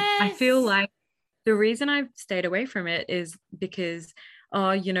I feel like the reason I've stayed away from it is because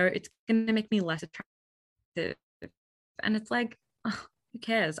you know, it's gonna make me less attractive. And it's like, oh, who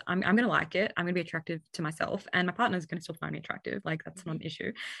cares? I'm gonna like it. I'm gonna be attractive to myself, and my partner's gonna still find me attractive. Like that's not an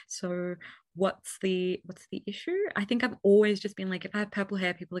issue. So what's the issue? I think I've always just been like, if I have purple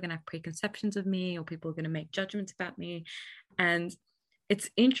hair, people are gonna have preconceptions of me, or people are gonna make judgments about me. And it's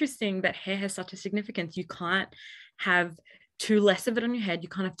interesting that hair has such a significance. You can't have too less of it on your head. You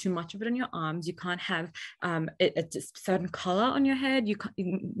can't have too much of it on your arms. You can't have a certain color on your head.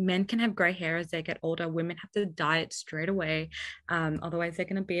 Men can have gray hair as they get older. Women have to dye it straight away. Otherwise they're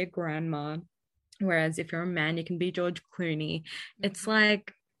going to be a grandma. Whereas if you're a man, you can be George Clooney. It's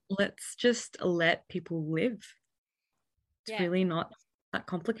like, let's just let people live. It's really not that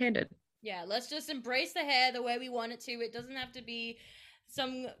complicated. Yeah, let's just embrace the hair the way we want it to. It doesn't have to be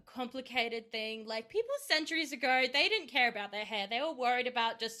some complicated thing. Like people centuries ago, they didn't care about their hair. They were worried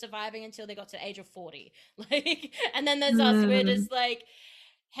about just surviving until they got to the age of 40. Like, and then there's us, we're just like,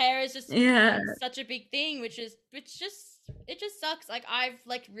 hair is just such a big thing, which just sucks. Like I've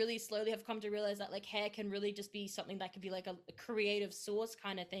like really slowly have come to realize that like hair can really just be something that can be like a creative source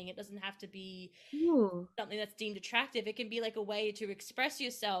kind of thing. It doesn't have to be something that's deemed attractive. It can be like a way to express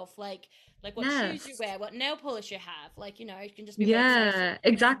yourself, like what shoes you wear, what nail polish you have. Like, you know, it can just be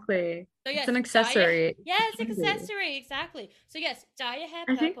exactly. So it's an accessory. It's an accessory, exactly. So yes, dye your hair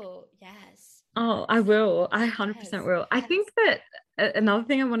purple. Yes. Oh, I will. I 100% will. I think that another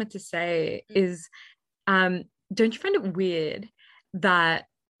thing I wanted to say is don't you find it weird that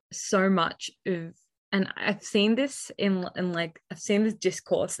so much of, and I've seen this in like, I've seen this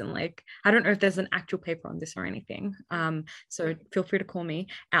discourse and like, I don't know if there's an actual paper on this or anything. So feel free to call me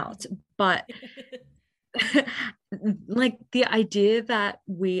out, but like the idea that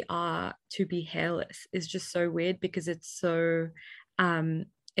we are to be hairless is just so weird because it's so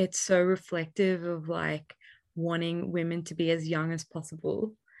reflective of like wanting women to be as young as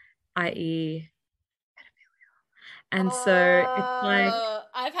possible, i.e. And so it's like,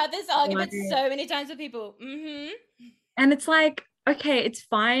 I've had this argument so many times with people. And it's like, okay, it's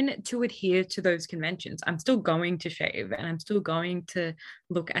fine to adhere to those conventions. I'm still going to shave and I'm still going to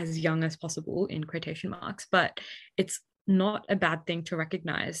look as young as possible in quotation marks, but it's not a bad thing to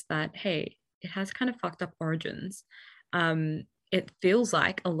recognize that, hey, it has kind of fucked up origins. It feels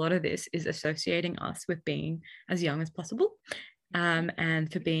like a lot of this is associating us with being as young as possible,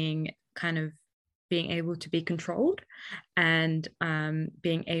 and for being kind of being able to be controlled and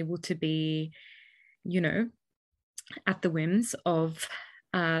being able to be, you know, at the whims of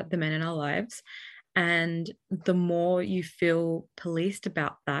the men in our lives. And the more you feel policed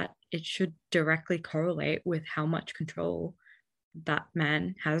about that, it should directly correlate with how much control that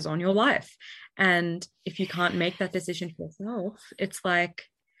man has on your life. And if you can't make that decision for yourself, it's like,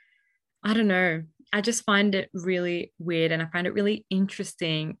 I don't know. I just find it really weird, and I find it really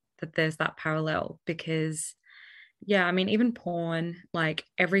interesting that there's that parallel because, yeah, I mean, even porn, like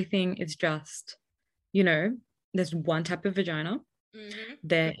everything is just, you know, there's one type of vagina. Mm-hmm.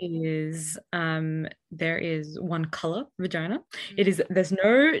 There is one color vagina. Mm-hmm. There's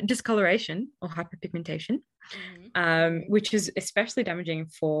no discoloration or hyperpigmentation, which is especially damaging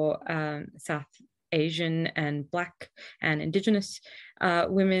for South Asian and Black and Indigenous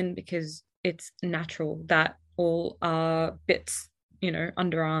women, because it's natural that all our bits, you know,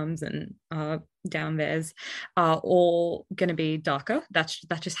 underarms and down there's are all going to be darker. That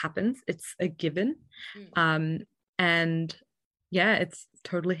just happens. It's a given. And yeah, it's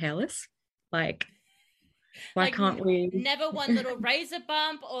totally hairless. Like, why Like, can't we? Never one little razor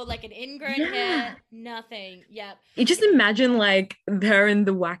bump or like an ingrown hair, nothing. Yep. You just imagine like they're in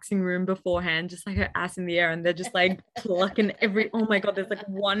the waxing room beforehand, just like her ass in the air, and they're just like plucking oh my God, there's like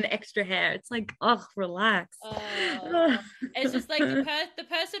one extra hair. It's like, oh, relax. It's just like the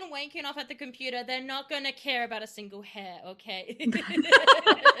person wanking off at the computer, they're not going to care about a single hair, okay? They're not going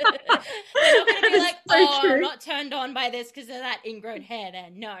to be like, I'm not turned on by this because of that ingrown hair there.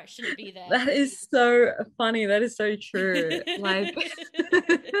 No, it shouldn't be there. That is so funny. That is so true. Like, but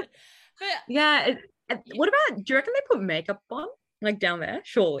yeah. What about, do you reckon they put makeup on, like down there?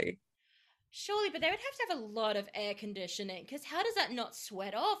 Surely, but they would have to have a lot of air conditioning, because how does that not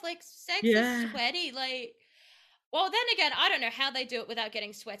sweat off? Like, sex Yeah. is sweaty. Like, well, then again, I don't know how they do it without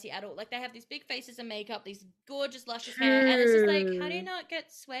getting sweaty at all. Like, they have these big faces of makeup, these gorgeous, luscious hair, and it's just like, how do you not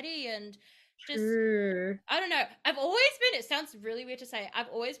get sweaty? And just, I don't know. I've always been, it sounds really weird to say, I've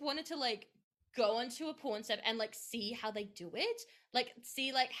always wanted to, like, go onto a porn set and, like, see how they do it. Like,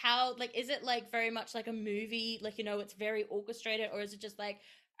 see, like, how, like, is it, like, very much like a movie? Like, you know, it's very orchestrated, or is it just like,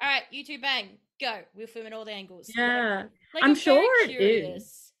 all right, you two bang, go. We'll film at all the angles. Yeah. Like, I'm sure it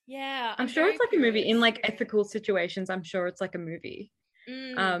is. Yeah. I'm sure it's like a movie in like ethical situations. I'm sure it's like a movie.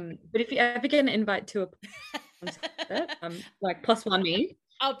 But if you ever get an invite to a set, like +1 me.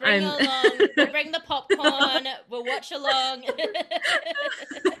 I'll bring along. We'll bring the popcorn. We'll watch along.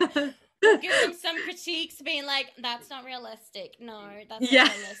 We'll give them some critiques, being like, "That's not realistic. No, that's not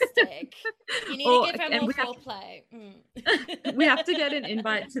realistic. You need to give her more foreplay." We have to get an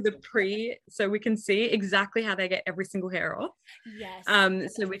invite to the pre, so we can see exactly how they get every single hair off. Yes.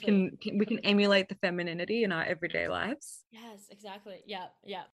 So we can emulate the femininity in our everyday lives. Yes, exactly. Yeah.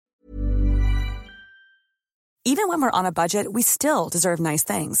 Even when we're on a budget, we still deserve nice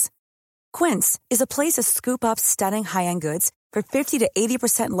things. Quince is a place to scoop up stunning high-end goods for 50 to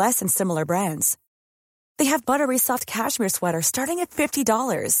 80% less than similar brands. They have buttery soft cashmere sweaters starting at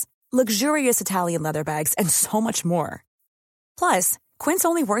 $50, luxurious Italian leather bags, and so much more. Plus, Quince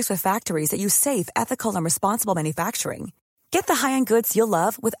only works with factories that use safe, ethical, and responsible manufacturing. Get the high-end goods you'll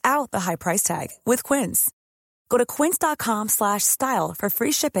love without the high price tag with Quince. Go to quince.com/style for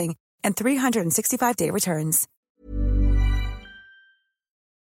free shipping and 365-day returns.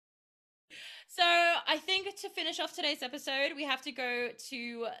 So I think to finish off today's episode, we have to go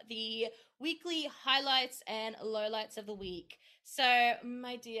to the weekly highlights and lowlights of the week. So,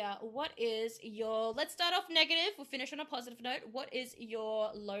 my dear, what is your... Let's start off negative. We'll finish on a positive note. What is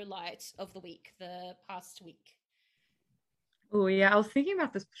your lowlight of the week, the past week? Oh, yeah. I was thinking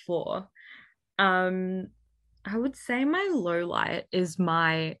about this before. I would say my lowlight is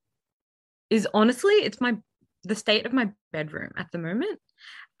honestly, the state of my bedroom at the moment.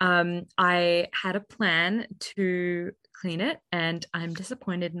 I had a plan to clean it, and I'm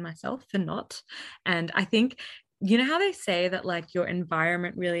disappointed in myself for not. And I think, you know how they say that like your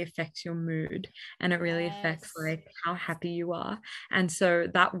environment really affects your mood, and it really affects like how happy you are. And so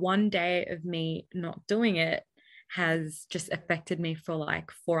that one day of me not doing it has just affected me for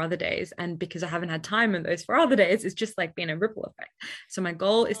like 4 other days. And because I haven't had time in those 4 other days, it's just like been a ripple effect. So my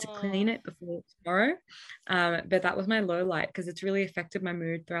goal is to clean it before tomorrow. But that was my low light because it's really affected my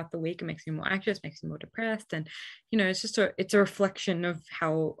mood throughout the week. It makes me more anxious, makes me more depressed. And, you know, it's a reflection of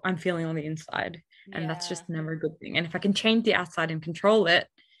how I'm feeling on the inside. And that's just never a good thing. And if I can change the outside and control it,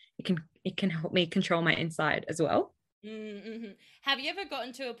 it can help me control my inside as well. Mm-hmm. Have you ever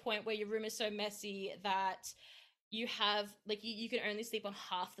gotten to a point where your room is so messy that you have like you can only sleep on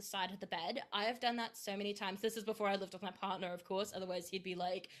half the side of the bed? I have done that so many times. This is before I lived with my partner, of course. Otherwise, he'd be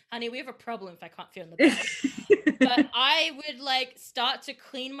like, "Honey, we have a problem if I can't fit on the bed." But I would like start to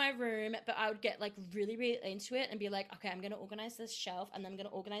clean my room, but I would get like really, really into it and be like, "Okay, I'm gonna organize this shelf, and then I'm gonna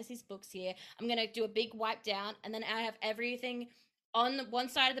organize these books here. I'm gonna do a big wipe down, and then I have everything on one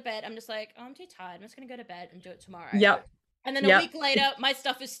side of the bed." I'm just like, "Oh, I'm too tired. I'm just gonna go to bed and do it tomorrow." Yep. And then a week later, my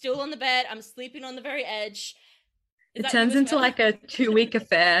stuff is still on the bed. I'm sleeping on the very edge. It turns into like a 2-week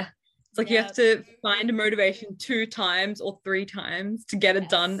affair. It's like you have to find a motivation 2 times or 3 times to get it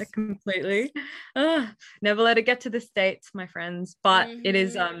done completely. Never let it get to the States, my friends. But it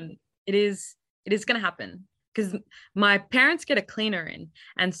is going to happen because my parents get a cleaner in,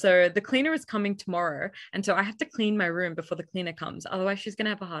 and so the cleaner is coming tomorrow, and so I have to clean my room before the cleaner comes. Otherwise, she's going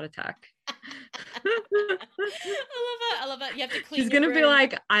to have a heart attack. I love it. You have to clean. She's going to be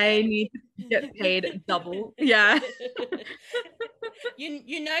like, I need to get paid double. Yeah.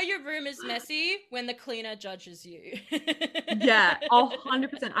 You know your room is messy when the cleaner judges you. Yeah,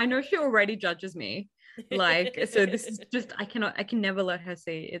 100%. I know she already judges me. Like, so this is just I can never let her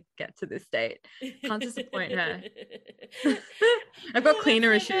see it get to this state. Can't disappoint her. I've got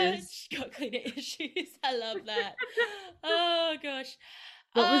cleaner issues. She's got cleaner issues. I love that. Oh gosh.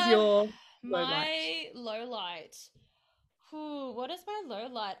 What was your low light? Ooh, what is my low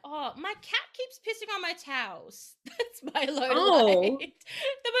light? Oh, my cat keeps pissing on my towels. That's my low light.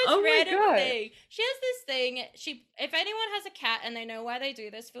 The most random thing. She has this thing. If anyone has a cat and they know why they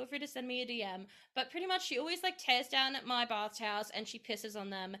do this, feel free to send me a DM. But pretty much she always like tears down at my bath towels and she pisses on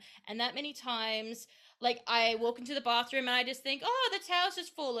them. And that many times, like I walk into the bathroom and I just think, oh, the towel's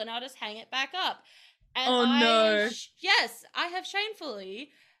just full and I'll just hang it back up. And no. Yes, I have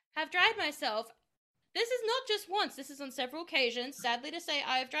shamefully have dried myself. This is not just once. This is on several occasions. Sadly to say,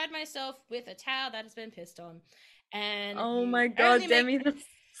 I have dried myself with a towel that has been pissed on. And oh my god, Demi, that's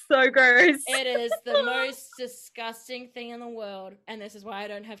so gross. It is the most disgusting thing in the world. And this is why I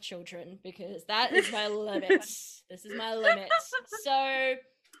don't have children, because that is my limit. This is my limit. So...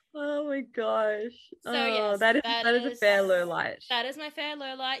 oh my gosh. So yes, that is a fair low light. That is my fair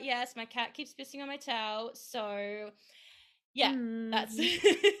low light. Yes, my cat keeps pissing on my towel. So... yeah, that's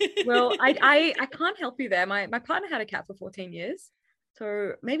well, I can't help you there. My partner had a cat for 14 years,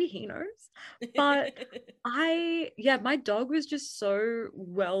 so maybe he knows. But my dog was just so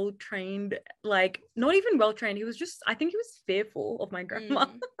well trained, like not even well trained. He was just, I think he was fearful of my grandma.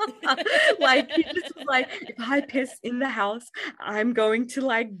 Like he just was like, if I piss in the house, I'm going to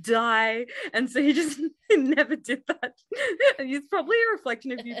like die. And so he just never did that. And it's probably a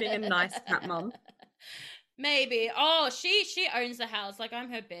reflection of you being a nice cat mom. Maybe. Oh, she owns the house. Like I'm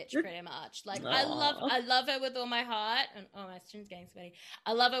her bitch, pretty much. Like I love her with all my heart. And oh, my skin's getting sweaty.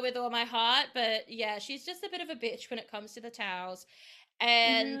 I love her with all my heart, but yeah, she's just a bit of a bitch when it comes to the towels,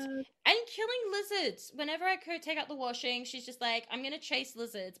 and killing lizards. Whenever I go take out the washing, she's just like, I'm gonna chase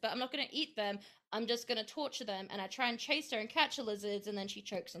lizards, but I'm not gonna eat them. I'm just gonna torture them. And I try and chase her and catch the lizards, and then she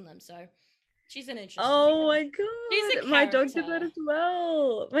chokes on them. So. She's an interesting. Oh my god! My dog did that as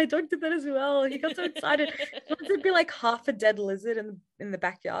well. He got so excited. There'd be like half a dead lizard in the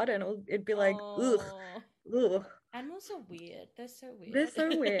backyard, and it'd be like, ugh. Animals are weird. They're so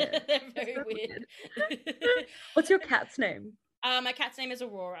weird. They're very weird. What's your cat's name? My cat's name is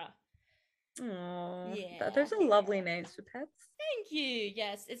Aurora. Oh, yeah. Those are lovely names for pets. Thank you.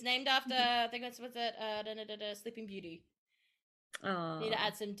 Yes, it's named after. I think that's Sleeping Beauty. Oh, need to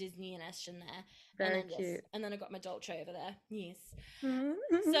add some Disney-ish in there. Very cute. Yes, and then I got my Dolce over there. Yes.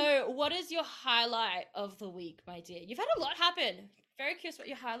 Mm-hmm. So, what is your highlight of the week, my dear? You've had a lot happen. Very curious what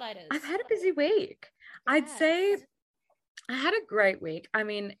your highlight is. I've had a busy week. Yes. I'd say I had a great week. I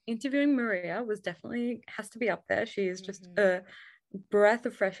mean, interviewing Maria has to be up there. She is just a breath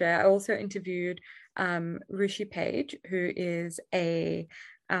of fresh air. I also interviewed Rishi Page, who is a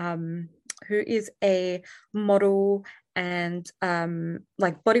model and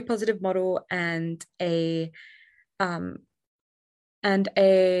like body positive model and a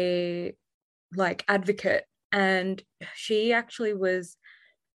like advocate, and she's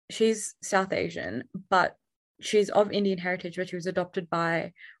South Asian, but she's of Indian heritage, but she was adopted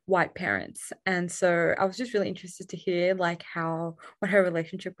by white parents, and so I was just really interested to hear like what her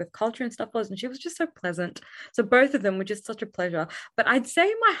relationship with culture and stuff was, and she was just so pleasant. So both of them were just such a pleasure. But I'd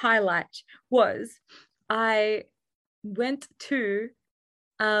say my highlight was I went to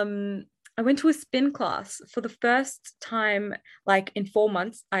um I went to a spin class for the first time, like in 4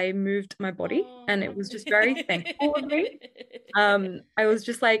 months. I moved my body, and it was just very thankful of me. I was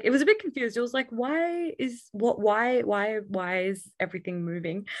just like, it was a bit confused. It was like, why is everything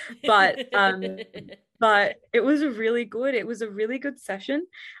moving? But it was a really good session.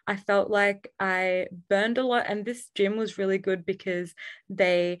 I felt like I burned a lot, and this gym was really good because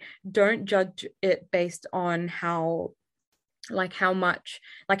they don't judge it based on how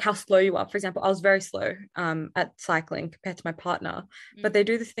slow you are. For example, I was very slow at cycling compared to my partner, but they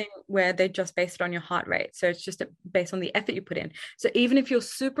do this thing where they just base it on your heart rate, so it's just based on the effort you put in. So even if you're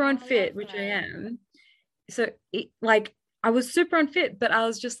super unfit, which I am, I was super unfit, but I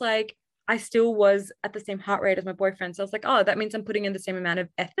was just like, I still was at the same heart rate as my boyfriend. So I was like, oh, that means I'm putting in the same amount of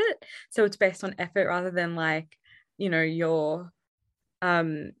effort. So it's based on effort rather than like, your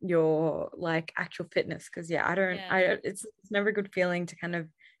like actual fitness. Because it's never a good feeling to kind of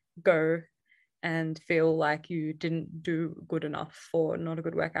go and feel like you didn't do good enough for not a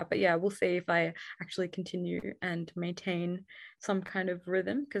good workout. But yeah, we'll see if I actually continue and maintain some kind of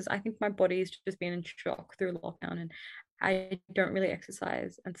rhythm, because I think my body's just been in shock through lockdown, and I don't really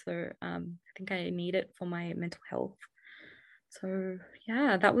exercise, and so I think I need it for my mental health. So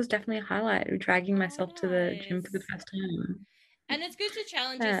yeah, that was definitely a highlight, dragging myself to the gym for the first time. And it's good to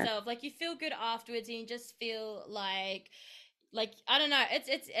challenge yourself. Like, you feel good afterwards, and you just feel like I don't know.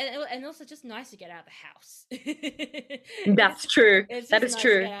 And also just nice to get out of the house. That's true. That is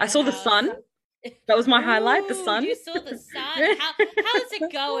true. I saw the sun. That was my highlight. The sun. You saw the sun. How is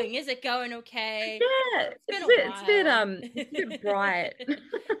it going? Is it going okay? Yeah, it's a bit bright.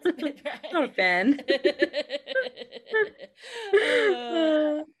 Not a fan.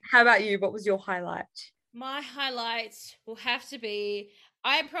 How about you? What was your highlight? My highlights will have to be,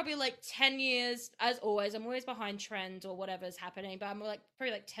 I'm probably like 10 years, as always, I'm always behind trend or whatever's happening, but I'm like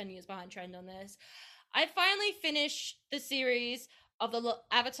probably like 10 years behind trend on this. I finally finished the series of the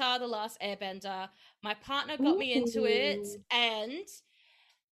Avatar: The Last Airbender. My partner got me into it, and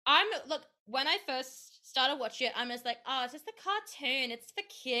when I first started watching it, I'm just like, oh, it's just a cartoon, it's for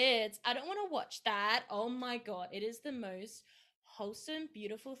kids, I don't want to watch that. Oh my god, it is the most wholesome,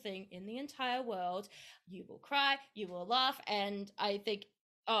 beautiful thing in the entire world. You will cry, you will laugh, and I think,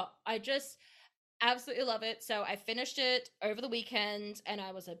 I just absolutely love it. So I finished it over the weekend, and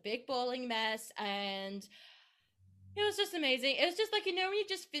I was a big bawling mess, and it was just amazing. It was just like, when you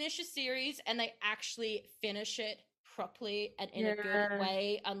just finish a series and they actually finish it properly and in a good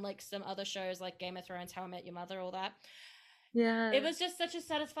way, unlike some other shows like Game of Thrones, How I Met Your Mother, all that. Yeah, it was just such a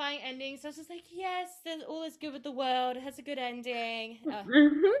satisfying ending. So I was just like, yes, all is good with the world. It has a good ending. So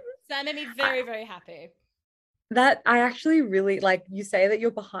that made me very, very happy. That I actually really like. You say that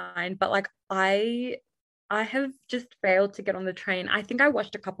you're behind, but like I have just failed to get on the train. I think I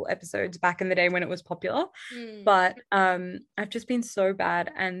watched a couple episodes back in the day when it was popular, but I've just been so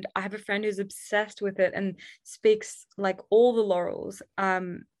bad. And I have a friend who's obsessed with it and speaks like all the laurels.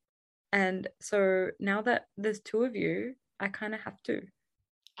 And so now that there's two of you, I kind of have to.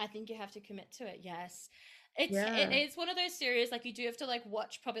 I think you have to commit to it. Yes. It's one of those series, like, you do have to like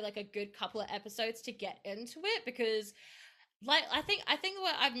watch probably like a good couple of episodes to get into it, because like I think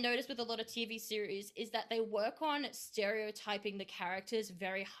what I've noticed with a lot of TV series is that they work on stereotyping the characters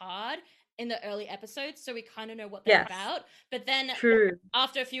very hard in the early episodes, so we kind of know what they're about. But then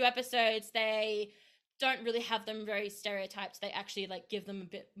after a few episodes, they don't really have them very stereotyped. They actually like give them a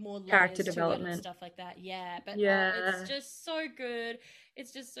bit more character development and stuff like that. It's just so good.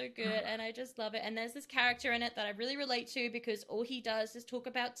 It's just so good, and I just love it. And there's this character in it that I really relate to, because all he does is talk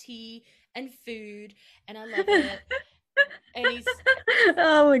about tea and food, and I love it. And he's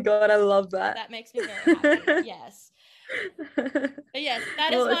oh my god, I love that. That makes me very happy. Yes. But yes,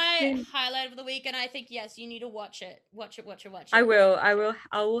 that is my highlight of the week, and I think yes, you need to watch it. Watch it. I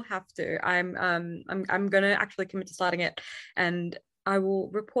will have to. I'm gonna actually commit to starting it, and I will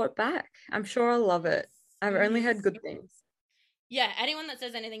report back. I'm sure I'll love it. I've only heard good things. Yeah, anyone that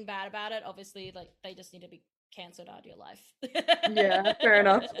says anything bad about it, obviously, like, they just need to be cancelled out of your life. Yeah, fair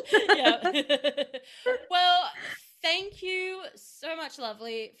enough. Yeah. Well, thank you so much,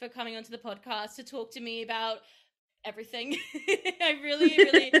 Lovely, for coming onto the podcast to talk to me about everything. I really,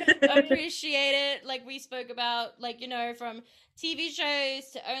 really appreciate it. Like, we spoke about, like, from TV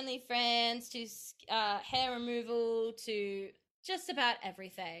shows to OnlyFans to hair removal to just about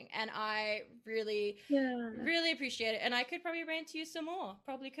everything. And I really, really appreciate it. And I could probably rant to you some more.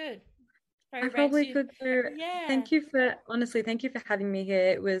 Probably could. I probably could too. Yeah. Thank you for having me here.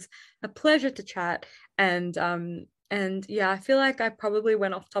 It was a pleasure to chat. And yeah, I feel like I probably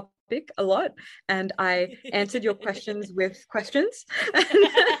went off topic a lot and I answered your questions with questions.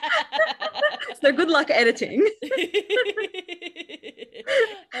 So good luck editing.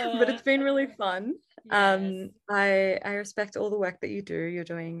 But it's been really fun. Yes. I respect all the work that you do. You're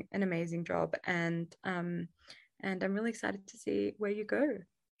doing an amazing job, and I'm really excited to see where you go.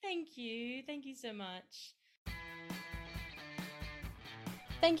 Thank you so much.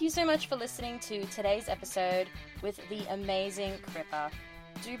 Thank you so much for listening to today's episode with the amazing Crippa.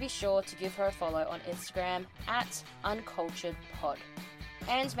 Do be sure to give her a follow on Instagram at unculturedpod.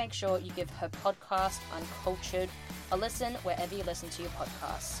 And make sure you give her podcast, Uncultured, a listen wherever you listen to your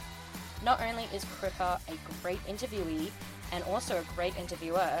podcasts. Not only is Crippa a great interviewee and also a great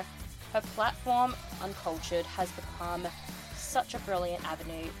interviewer, her platform, Uncultured, has become such a brilliant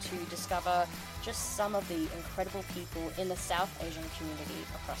avenue to discover just some of the incredible people in the South Asian community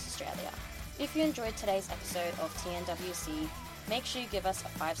across Australia. If you enjoyed today's episode of TNWC, make sure you give us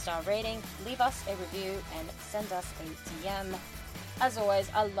a 5-star rating, leave us a review, and send us a DM. As always,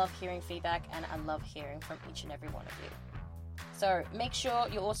 I love hearing feedback and I love hearing from each and every one of you. So make sure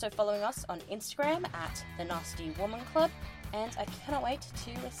you're also following us on Instagram at The Nasty Woman Club, and I cannot wait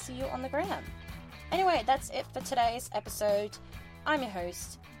to see you on the gram. Anyway, that's it for today's episode. I'm your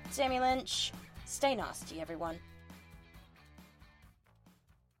host, Sammy Lynch. Stay nasty, everyone.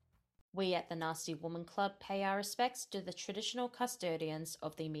 We at the Nasty Woman Club pay our respects to the traditional custodians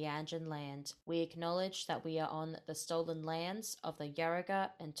of the Meanjin land. We acknowledge that we are on the stolen lands of the Yarraga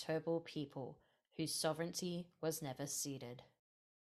and Turrbal people, whose sovereignty was never ceded.